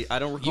don't believe. I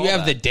don't recall. You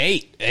have the that.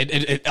 date.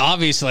 It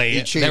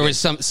obviously cheated. there was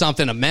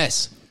something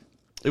amiss.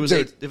 It was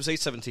Dude. it was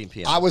 8:17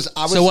 p.m. I was.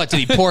 So what? Did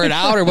he pour it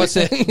out, or what's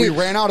it? We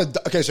ran out of.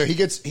 Okay, so he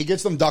gets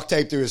them duct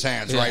tape through his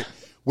hands, right?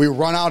 We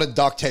run out of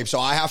duct tape, so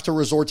I have to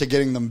resort to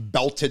getting them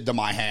belted to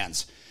my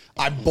hands.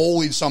 I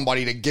bullied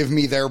somebody to give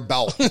me their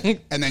belt and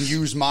then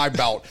use my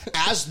belt.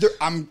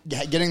 I'm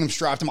getting them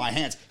strapped to my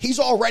hands. He's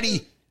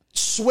already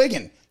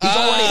swigging. He's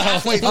already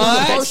halfway through the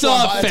that's first one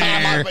not by the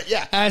time fair. but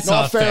yeah, That's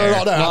not not fair fair. at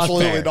all. No, Not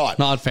absolutely fair. not.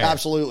 Not fair.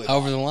 Absolutely not.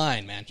 Over the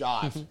line, man.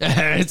 Jive.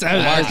 It's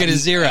Mark it as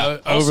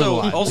 0. Over the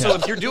line. Also,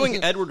 if you're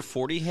doing Edward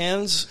 40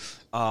 hands,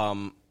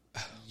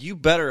 you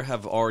better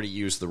have already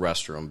used the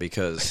restroom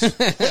because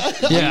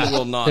Yeah. you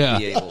will not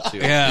be able to.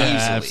 Yeah, easily.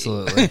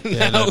 absolutely.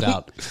 Yeah, no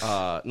doubt.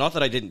 Not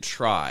that I didn't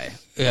try.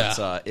 Yeah.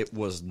 But, it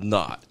was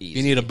not easy.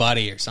 You need a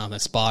buddy or something, a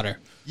spotter.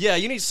 Yeah,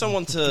 you need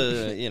someone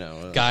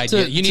to, Guide you.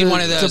 You need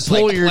one of those to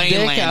pull like, your plane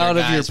dick lander out of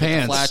guys your with the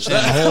pants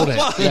flat and hold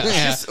it. Yeah.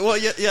 Just- well,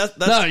 yeah, that's,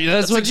 No,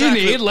 that's what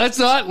exactly- you need. Let's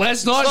not not-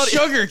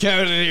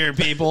 sugarcoat it here,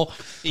 people.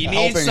 You need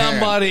helping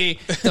somebody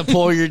to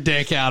pull your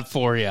dick out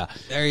for you.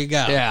 There you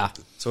go. Yeah.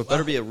 So it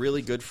better be a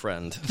really good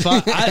friend.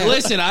 But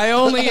listen, I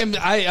only am.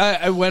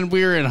 I when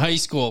we were in high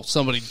school,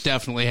 somebody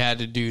definitely had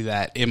to do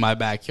that in my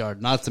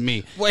backyard. Not to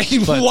me. Wait,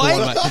 but to what?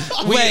 one of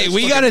my- Wait,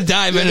 we got to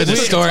dive into the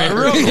story.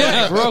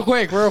 real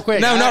quick.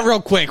 No, not real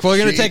quick. We're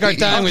going to take our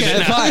time with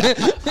Okay, it.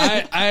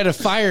 fine. I had a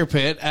fire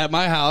pit at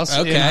my house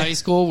Okay. in high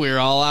school. We were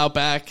all out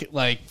back,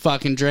 like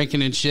fucking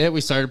drinking and shit. We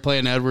started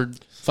playing Edward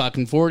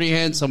fucking 40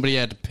 hand. Somebody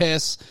had to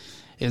piss,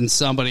 and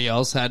somebody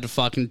else had to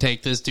fucking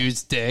take this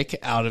dude's dick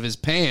out of his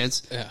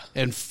pants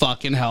and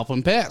fucking help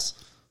him piss.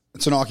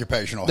 It's an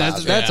occupational That's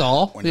hazard. that's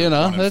all. when You you're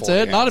know, running that's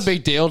 40 it. Not a hands.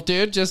 big deal,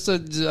 dude. Just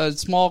a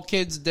small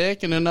kid's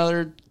dick and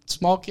another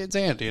small kid's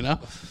hand. You know.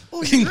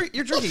 Well,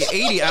 you're drinking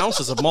 80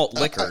 ounces of malt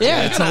liquor.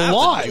 Yeah, You're it's gonna a have to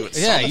lot. do it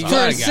Yeah, sometime. you For a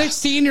gotta go.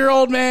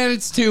 16-year-old man,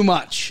 it's too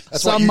much.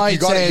 That's why Some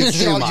might say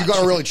it's too much. You got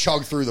to really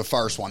chug through the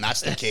first one.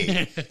 That's the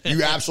key.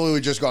 You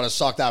absolutely just got to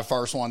suck that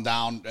first one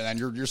down, and then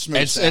you're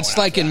smooth. It's sailing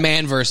like after in that.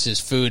 Man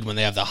versus Food when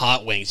they have the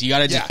hot wings. You got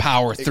to just Yeah,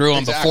 power through them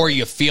exactly. before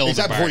you feel the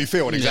exactly burn. before you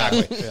feel it.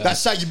 Exactly.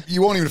 That's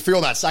you won't even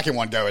feel that second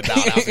one going down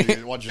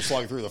after once you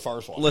slug through the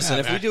first one. Listen,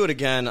 if we do it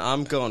again,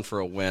 I'm going for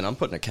a win. I'm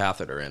putting a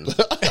catheter in.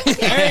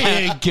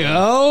 There you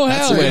go.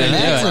 That's Hell the way yeah, to do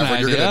that's it. an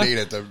You're going to idea.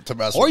 need it to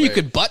mess Or with you me.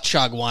 could butt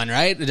chug one,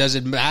 right? Does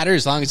it matter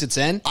as long as it's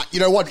in? You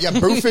know what? Yeah,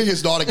 boofing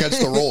is not against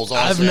the rules.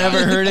 I've honestly. never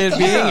heard it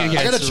being against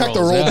I got to the check the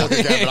rules, rule yeah. book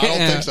again, but I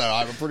don't think so.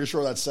 I'm pretty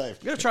sure that's safe.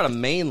 You're going to try to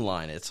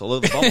mainline it, so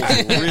the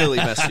bubbles will really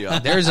mess you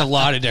up. There's a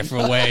lot of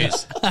different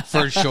ways,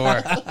 for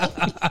sure.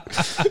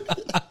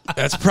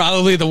 That's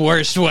probably the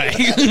worst way.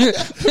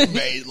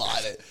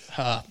 Mainline it.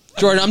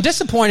 Jordan, I'm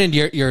disappointed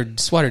your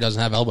sweater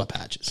doesn't have elbow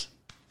patches.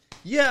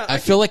 Yeah, I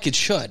feel like it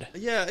should.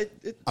 yeah,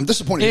 I'm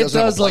disappointed. He It doesn't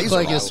have does a look blazer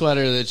like on. a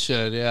sweater that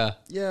should, yeah.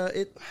 yeah.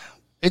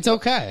 It's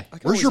okay.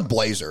 Where's your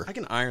blazer? I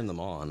can iron them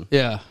on.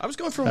 Yeah. I was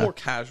going for a more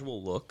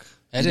casual look.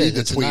 It You is. need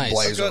the It's tweed nice.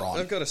 blazer. I've on.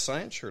 I've got a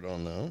science shirt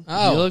on though. You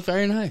Oh, look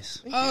very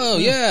nice.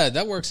 yeah,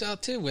 that works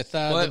out too with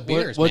the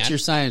beers. What's man. your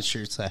science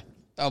shirt say?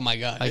 Oh my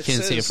god! I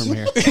can't see it says- from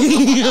here.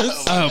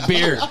 Oh,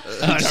 beer. Oh,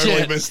 Totally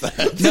shit. missed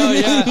that. No,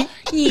 yeah.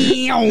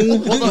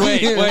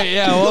 wait,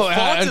 yeah. Well, I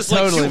Font is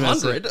totally like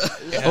missed it.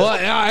 200. Well,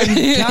 I'm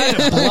kind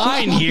of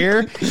blind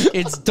here.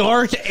 It's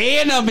dark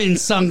and I'm in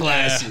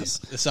sunglasses.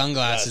 The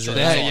sunglasses. it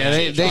Yeah,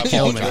 is. they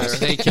kill me. apologize.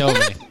 They kill me.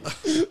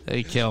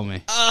 They kill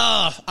me.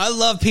 Oh, I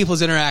love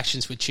people's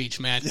interactions with Cheech,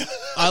 man.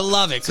 I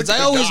love it because I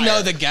always guy.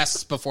 know the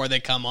guests before they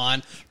come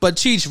on, but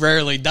Cheech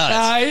rarely does.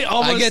 I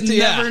almost get to-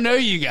 never yeah. know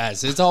you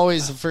guys. It's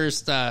always the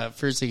first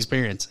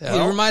experience. He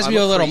reminds I'm me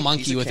of a a little freak.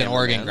 monkey He's a with an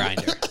organ cameraman.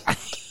 grinder.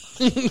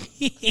 Yeah,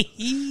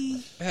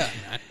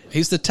 man.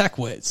 He's the tech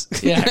whiz.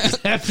 Yeah,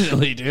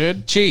 definitely,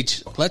 dude.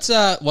 Cheech, let's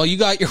while you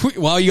got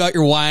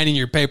your wine in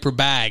your paper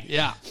bag.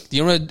 Yeah. Do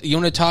you want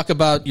to talk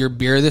about your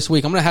beer this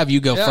week? I'm going to have you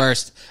go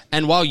first.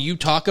 And while you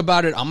talk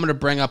about it, I'm going to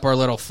bring up our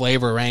little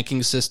flavor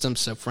ranking system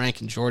so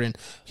Frank and Jordan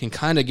can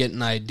kind of get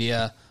an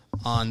idea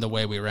on the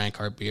way we rank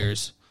our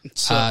beers.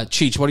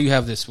 Cheech, what do you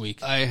have this week?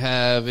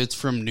 It's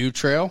from New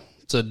Trail.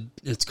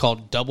 It's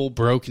called Double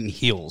Broken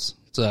Heels.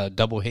 It's a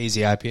double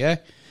hazy IPA.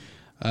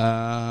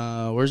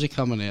 Where's it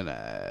coming in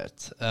at?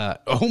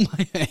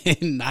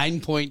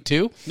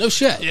 9.2. No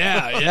shit.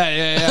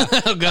 Yeah.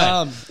 Oh,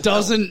 God.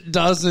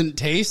 Doesn't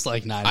taste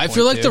like 9.2. I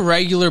feel like the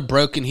regular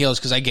Broken Heels,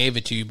 because I gave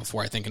it to you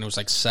before, I think, and it was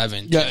like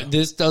 7. Yeah,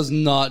 this does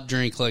not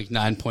drink like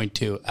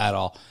 9.2 at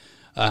all.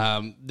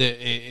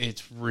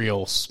 It's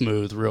real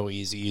smooth, real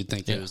easy. You'd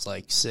think it was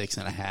like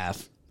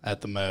 6.5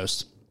 at the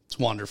most. It's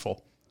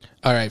wonderful.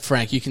 All right,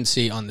 Frank, you can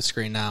see on the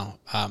screen now,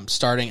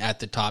 starting at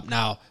the top.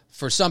 Now,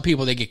 for some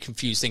people, they get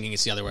confused thinking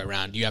it's the other way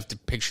around. You have to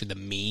picture the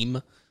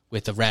meme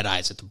with the red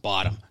eyes at the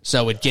bottom.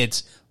 So it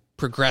gets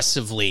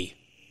progressively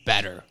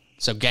better.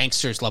 So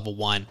Gangster's level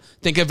 1.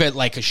 Think of it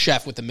like a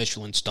chef with a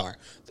Michelin star.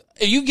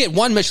 If you get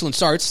 1 Michelin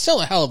star, it's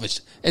still a hell of a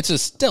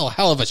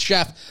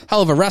chef,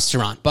 hell of a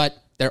restaurant, but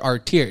there are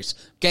tiers.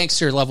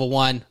 Gangster level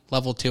 1,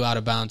 level 2 out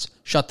of bounds,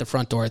 shut the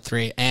front door at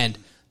 3, and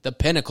the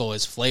pinnacle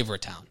is Flavor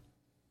Town.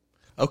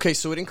 Okay,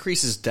 so it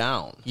increases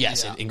down.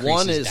 Yes, it increases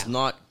One is down.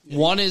 not.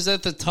 One is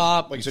at the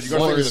top, Like you said, you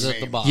gotta one figure is the at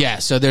the meme. bottom. Yeah,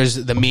 so there's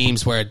the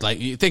memes where it, like,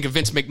 you think of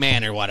Vince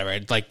McMahon or whatever,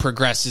 it like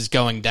progresses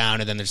going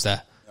down, and then there's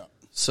the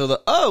So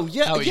the How he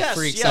yes,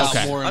 freaks yes.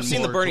 out more and I've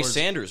seen the more Bernie towards-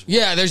 Sanders.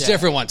 there's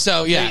different ones.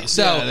 So they if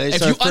start you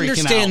freaking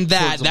understand out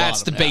that, towards the that's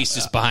bottom. the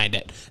basis behind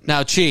it.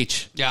 Now,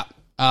 Cheech, Yeah.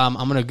 I'm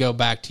gonna go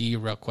back to you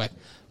real quick.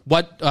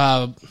 What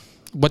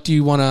What do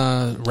you want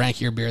to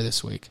rank your beer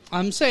this week?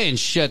 I'm saying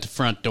shut the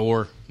front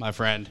door, my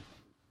friend.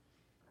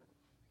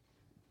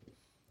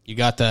 You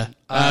got the...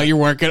 you're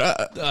working...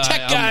 Tech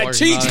guy working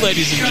cheats, on it.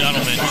 ladies and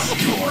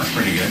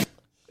gentlemen.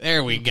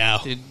 There we go.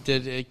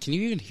 Can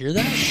you even hear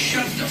that?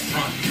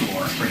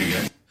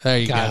 There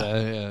you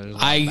go.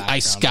 I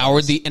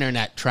scoured the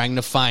internet trying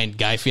to find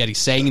Guy Fieri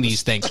saying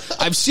these things.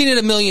 I've seen it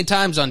a million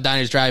times on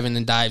Diners, Drive-In,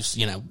 and Dives,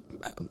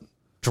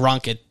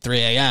 drunk at 3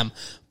 a.m.,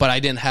 but I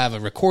didn't have a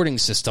recording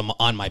system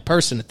on my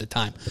person at the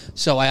time.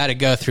 So I had to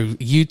go through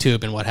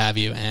YouTube and what have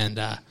you, and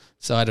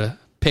so I had to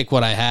pick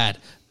what I had.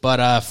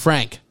 But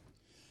Frank,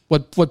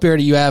 what beer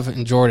do you have?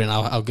 And Jordan,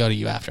 I'll go to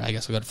you after. I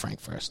guess I'll go to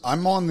Frank first.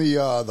 I'm on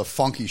the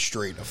Funky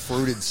Street, a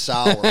fruited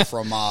sour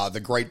from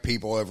the great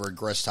people over at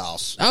Grist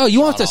House. Oh,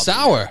 you want the Shout out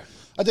to sour? you.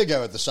 I did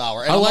go with the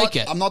sour. And I I'm like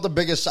not- it. I'm not the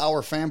biggest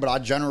sour fan, but I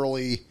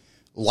generally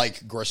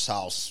like Grist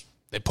House.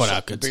 They put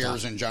out good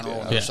beers stuff. in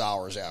general and their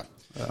sours. Yeah.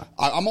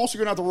 I'm also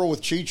going to have to roll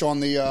with Cheech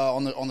on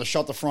the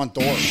shut the front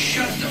door.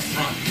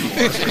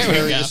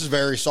 This is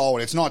very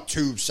solid. It's not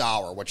too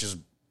sour, which is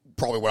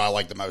probably what I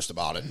like the most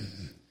about it.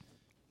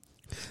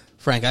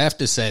 Frank, I have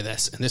to say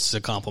this, and this is a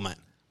compliment.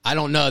 I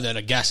don't know that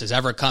a guest has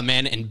ever come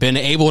in and been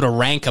able to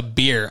rank a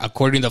beer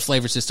according to the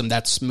flavor system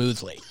that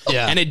smoothly.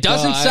 Yeah. And it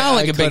doesn't No, sound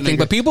like I a big couldn't thing,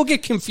 agree. but people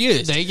get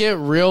confused. They get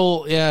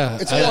real,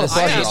 It's a lot of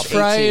pressure. ice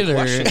fried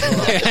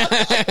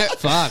or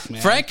fuck,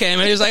 man. Frank came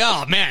and he was like,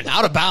 oh, man,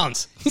 out of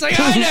bounds. He's like,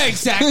 I know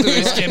exactly what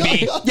this can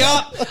be.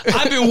 Yup,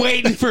 I've been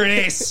waiting for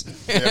this.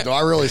 Yeah, do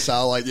I really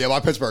sound like... Yeah, my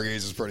Pittsburgh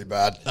East is pretty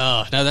bad.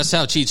 Oh, no, that's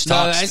how Cheech No,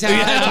 talks. that's how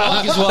I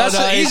talk as well. That's No,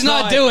 what- he's it's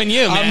not doing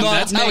you, I'm man. not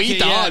That's how he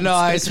making- talks. No,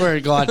 I swear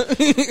to God.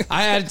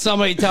 I had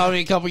somebody tell me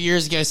a couple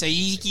years ago, say,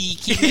 you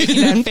keep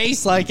making that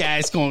face like that,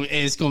 it's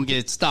going to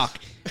get stuck,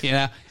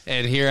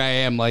 And here I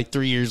am, like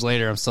 3 years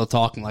later, I'm still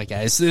talking like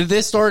that.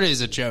 This started as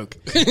a joke.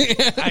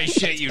 I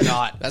shit you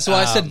not. That's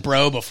why I said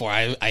bro before.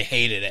 I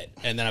hated it.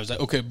 And then I was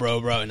like, okay, bro.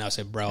 And now I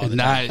say bro.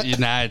 Not,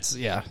 it's,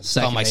 yeah.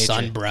 Call my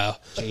son bro.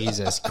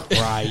 Jesus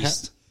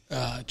Christ.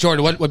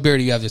 Jordan, what beer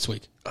do you have this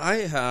week? I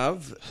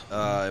have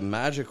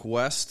Magic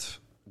West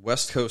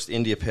Coast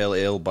India Pale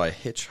Ale by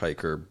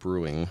Hitchhiker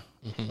Brewing.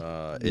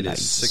 It is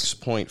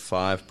 6.5%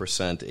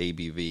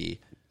 ABV.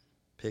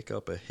 Pick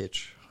up a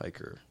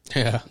Hitchhiker.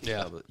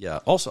 Yeah.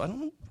 Also, I don't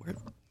know where.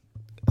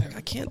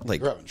 I can't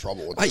You're having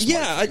trouble with this.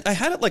 I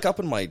had it up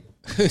in my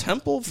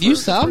temple. You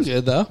sound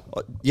good, though.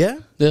 Yeah.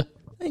 Yeah.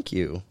 Thank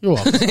you. You're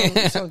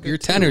welcome. Your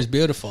tenor's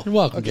beautiful. You're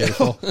welcome,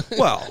 beautiful.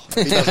 Well,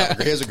 He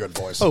has a good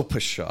voice. oh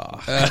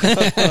pshaw.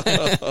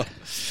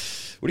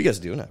 What are you guys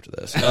doing after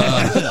this?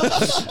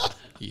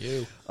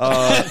 You.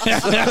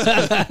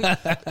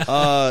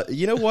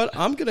 You know what?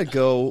 I'm gonna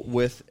go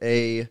with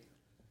a.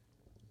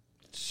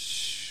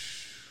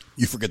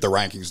 You forget the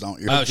rankings, don't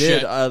you? Oh,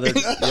 shit.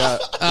 Yeah.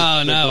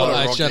 Oh, no. What a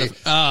I rookie. should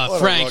have. What a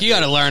Frank, rookie. you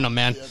got to learn them,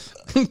 man.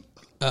 Fuck.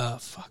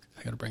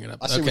 I got to bring it up.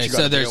 I see what you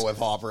got to deal with,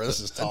 Hopper. This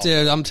is tough.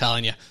 Dude, I'm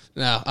telling you.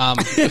 No, I'm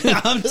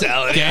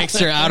telling you.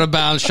 Gangster, Out of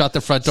Bounds, Shut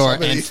the Front Door,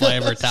 Some of and these-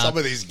 Flavor Town. Some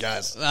of these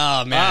guys.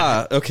 Oh,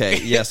 man.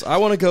 Okay. Yes, I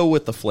want to go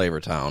with the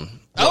Flavor Town.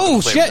 Oh,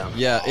 shit.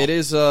 Yeah, it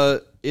is.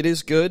 It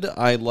is good.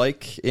 I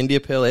like India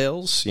Pale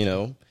Ales.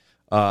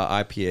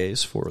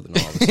 IPAs for the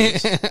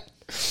novices.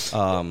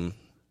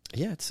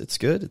 Yeah, it's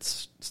good.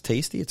 It's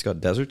tasty. It's got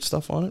desert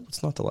stuff on it.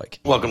 What's not to like?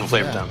 Welcome to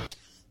Flavor Town.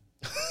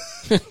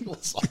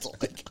 What's not to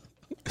like?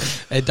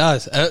 It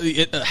does.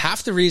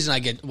 Half the reason I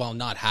get, well,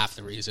 not half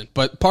the reason,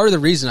 but part of the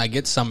reason I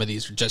get some of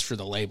these are just for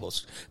the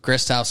labels.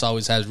 Grist House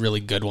always has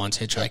really good ones.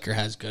 Hitchhiker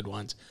has good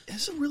ones.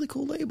 It's a really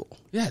cool label.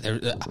 Yeah,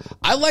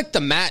 I like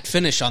the matte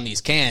finish on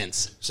these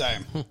cans.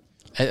 Same.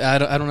 I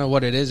don't know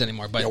what it is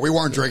anymore, but Yeah, we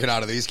weren't drinking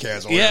out of these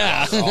cans.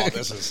 Yeah. Oh,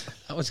 this is...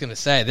 I was gonna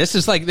say this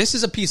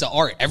is a piece of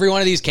art. Every one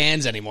of these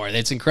cans anymore,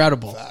 it's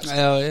incredible.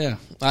 Oh, yeah.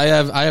 I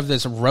have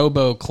this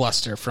Robo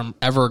Cluster from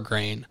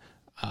Evergreen.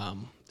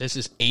 This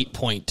is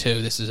 8.2.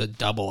 This is a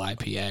double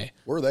IPA.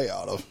 Where are they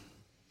out of?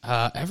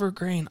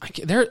 Evergreen.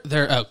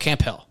 They're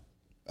Camp Hill.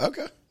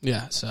 Okay.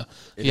 Yeah. So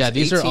It yeah, is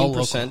these are all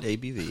local. 18%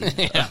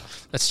 ABV. Yeah,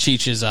 that's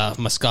Cheech's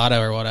Moscato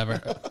or whatever,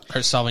 or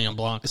Sauvignon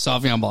Blanc.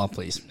 Sauvignon Blanc,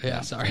 please.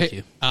 Yeah, sorry. Thank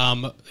you.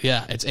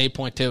 Yeah, it's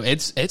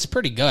 8.2. It's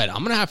pretty good.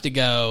 I'm gonna have to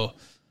go.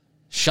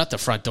 Shut the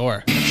front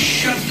door.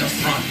 Shut the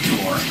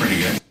front door.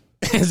 Pretty good.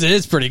 It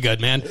is pretty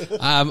good, man.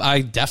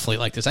 I definitely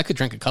like this. I could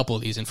drink a couple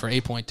of these, and for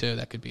 8.2,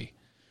 that could be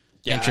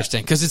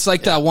interesting because it's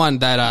like that one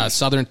that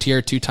Southern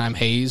Tier 2-time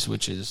haze,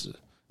 which is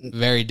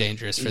very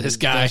dangerous for this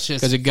guy That's just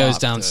because it goes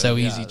fucked, down dude. so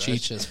Yeah, easy. that's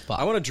Cheech. just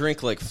I want to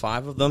drink like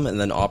 5 of them and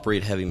then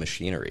operate heavy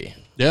machinery.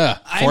 Yeah,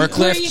 I'm pretty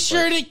forklift.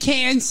 sure the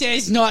can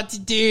says not to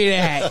do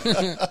that.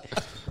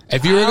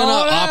 If you were going I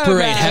don't to know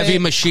operate about heavy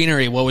it.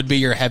 machinery, what would be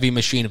your heavy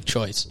machine of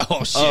choice?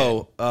 Oh, shit.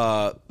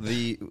 Oh,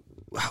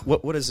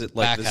 what is it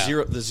like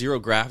Backhoe. the zero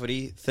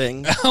gravity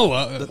thing?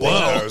 Oh,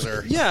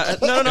 Bulldozer. Yeah,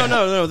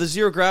 no, the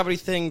zero gravity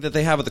thing that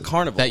they have at the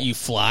carnival. that you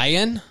fly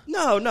in?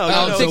 No,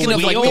 I'm thinking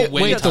of, like, the wind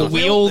Wait, the tunnel.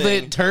 wheel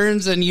thing. that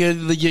turns and you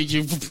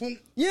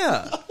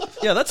Yeah,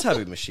 that's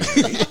heavy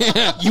machinery.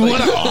 you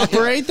want to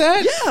operate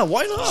that? Yeah,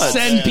 why not?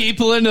 Send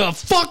people into a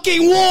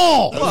fucking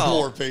wall. Well,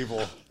 More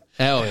people.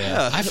 Hell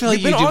yeah. I feel like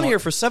We've been you do on more- here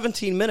for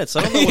 17 minutes.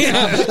 I don't know what's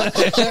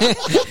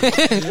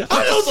happening.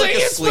 I don't think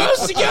it's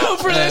supposed to go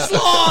for this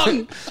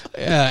long.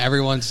 Yeah,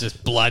 everyone's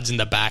just blood's in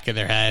the back of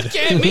their head.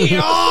 Get me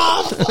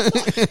off.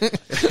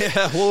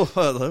 Yeah, well,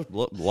 a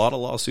lot of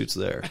lawsuits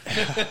there.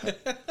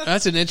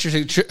 That's an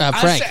interesting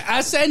Frank.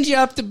 I send you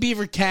up to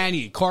Beaver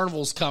Canyon.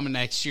 Carnival's coming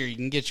next year. You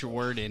can get your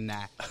word in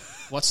now.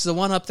 What's the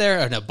one up there?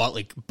 Oh, no,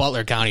 Butler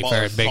County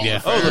Fair. Big deal.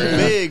 Oh, the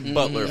big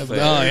Butler Fair.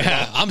 Oh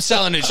yeah, I'm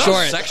selling it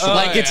short, sexual.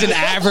 like it's an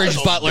average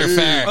Butler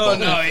Fair. Oh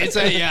no, it's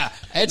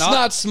It's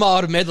not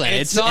small to midland.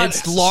 It's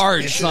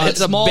large. It's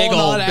a small, big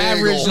old, not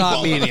average, old not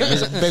Butler. medium.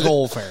 It's a big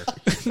old fair.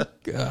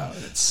 God,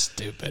 it's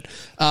stupid.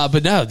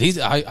 But no, these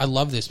I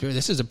love this beer.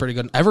 This is a pretty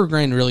good.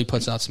 Evergreen really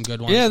puts out some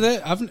good ones. Yeah,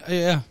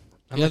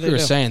 Like you were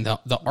saying,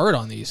 the art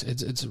on these,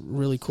 it's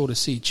really cool to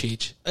see.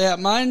 Cheech. Yeah,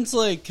 mine's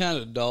like kind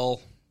of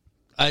dull.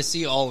 I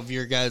see all of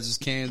your guys'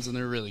 cans and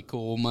they're really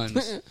cool. Mine's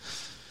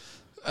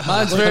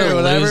What very a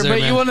whatever. loser, But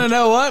man. you want to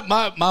know what?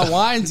 My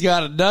wine's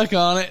got a duck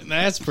on it, and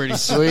that's pretty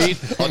sweet.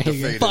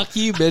 Undefeated. Fuck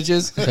you,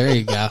 bitches. There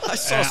you go. I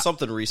saw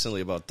something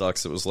recently about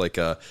ducks. It was like,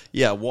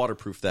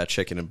 waterproof that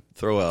chicken and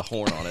throw a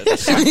horn on it.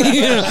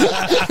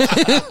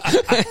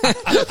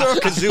 Throw a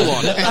kazoo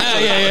on it.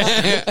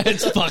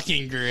 It's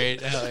fucking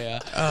great. Hell yeah.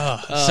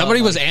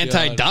 Somebody was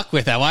anti-duck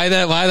with that. Why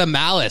the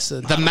malice?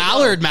 The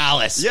mallard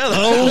malice. Yeah,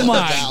 Oh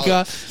my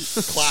god.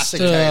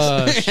 Classic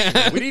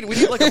case. we need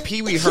like a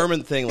Pee Wee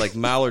Herman thing, like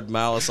Mallard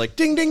Malice, like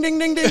ding ding ding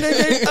ding ding ding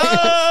ding.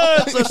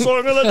 Ah, it's the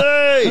song of the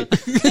day.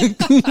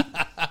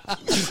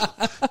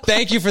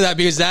 Thank you for that,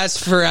 because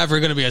that's forever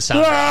going to be a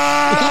sound.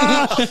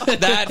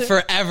 That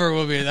forever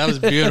will be. That was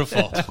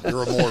beautiful.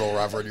 You're immortal,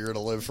 Reverend. You're going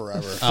to live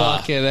forever.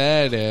 Fucking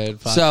that,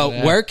 dude. So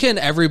where can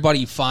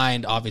everybody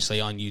find, obviously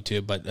on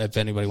YouTube, but if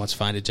anybody wants to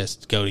find it,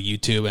 just go to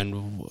YouTube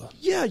and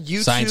Yeah,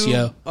 YouTube.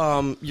 Science-yo.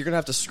 You're gonna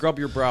have to scrub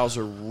your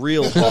browser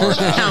real hard.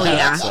 Hell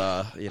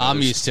yeah. I'm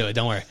there's- used to it.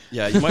 Don't worry.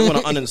 Yeah, you might want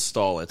to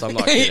uninstall it. I'm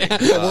not kidding.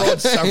 We're on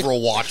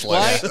several watch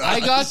lists. I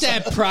got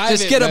that private.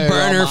 Just get a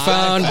bear on burner my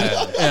phone.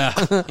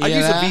 iPad. I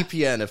use a that?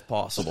 VPN if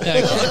possible.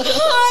 I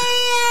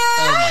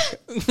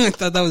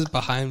thought that was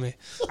behind me.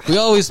 We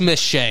always miss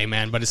Shay,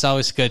 man, but it's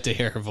always good to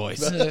hear her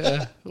voice.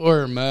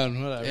 Or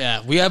man, whatever.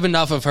 Yeah, we have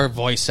enough of her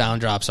voice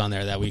sound drops on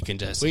there that we can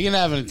just. We can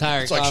have an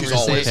entire like she's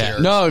always conversation. here.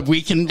 No,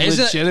 we can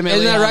Isn't- legitimately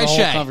isn't that have right, a whole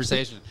Shay?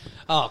 conversation.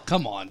 Oh,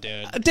 come on,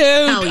 dude. Dude,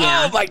 Hell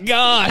yeah. oh my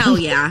God. Hell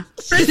yeah.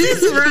 This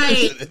is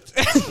right.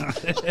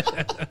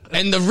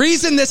 And the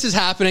reason this is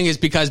happening is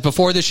because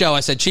before the show I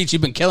said, Cheech,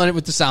 you've been killing it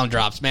with the sound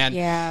drops, man.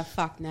 Yeah,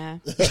 fuck nah.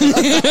 There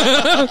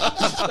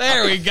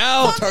we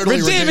go. Totally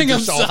Redeeming redeemed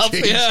yourself, himself.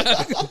 Cheech.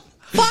 Yeah.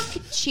 Fuck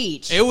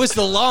Cheech. It was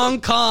the long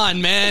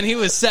con, man. He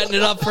was setting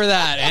it up for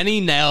that, and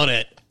he nailed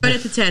it. But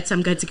at the tits,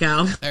 I'm good to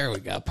go. There we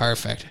go.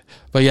 Perfect.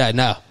 But yeah,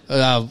 no,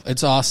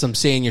 it's awesome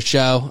seeing your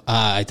show.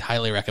 I'd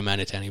highly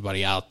recommend it to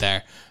anybody out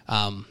there.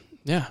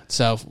 Yeah,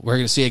 so we're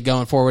going to see it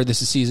going forward.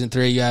 This is season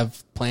 3. You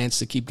have plans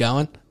to keep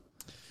going?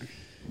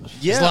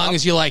 Yeah, As long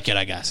as you like it,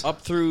 I guess.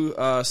 up through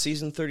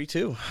season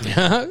 32.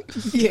 Yeah,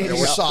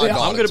 we're side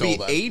I'm going to be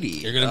 80.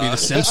 You're going to be the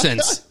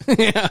Simpsons.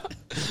 Yeah.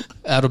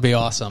 That'll be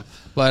awesome.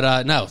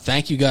 But no,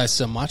 thank you guys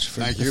so much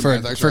for Thank you, for,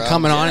 man. Thanks for for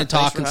coming having on us. and Yeah,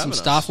 thanks talking for some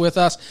having stuff with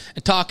us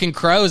and talking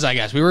crows, I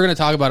guess. We were going to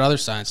talk about other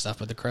science stuff,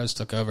 but the crows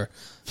took over.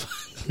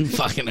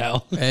 Fucking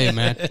hell. Hey,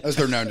 man. As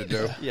they're known to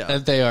do. Yeah.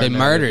 That they are. They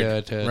never murdered,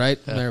 good, dude.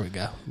 right? There we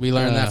go. We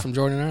learned that from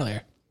Jordan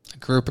earlier. A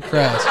group of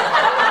crows.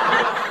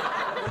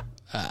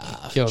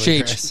 Kill the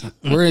Cheech, Chris.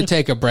 we're going to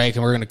take a break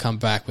and we're going to come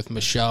back with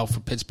Michelle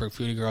from Pittsburgh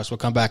Foodie Girls. We'll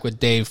come back with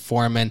Dave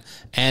Foreman,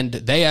 and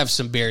they have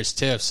some beers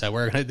too. So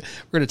we're going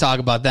to talk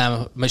about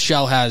them.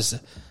 Michelle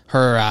has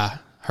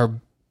her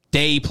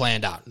day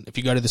planned out. If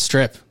you go to the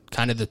Strip,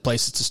 kind of the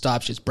places to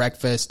stop. She has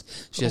breakfast.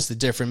 She has the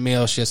different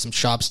meals. She has some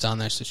shops down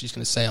there. So she's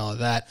going to say all of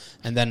that,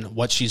 and then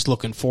what she's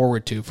looking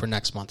forward to for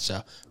next month.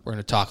 So we're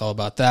going to talk all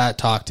about that.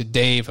 Talk to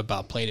Dave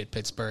about Plate at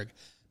Pittsburgh.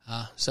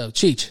 So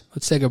Cheech,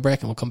 let's take a break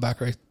and we'll come back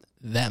right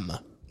them.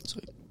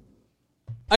 Sweet.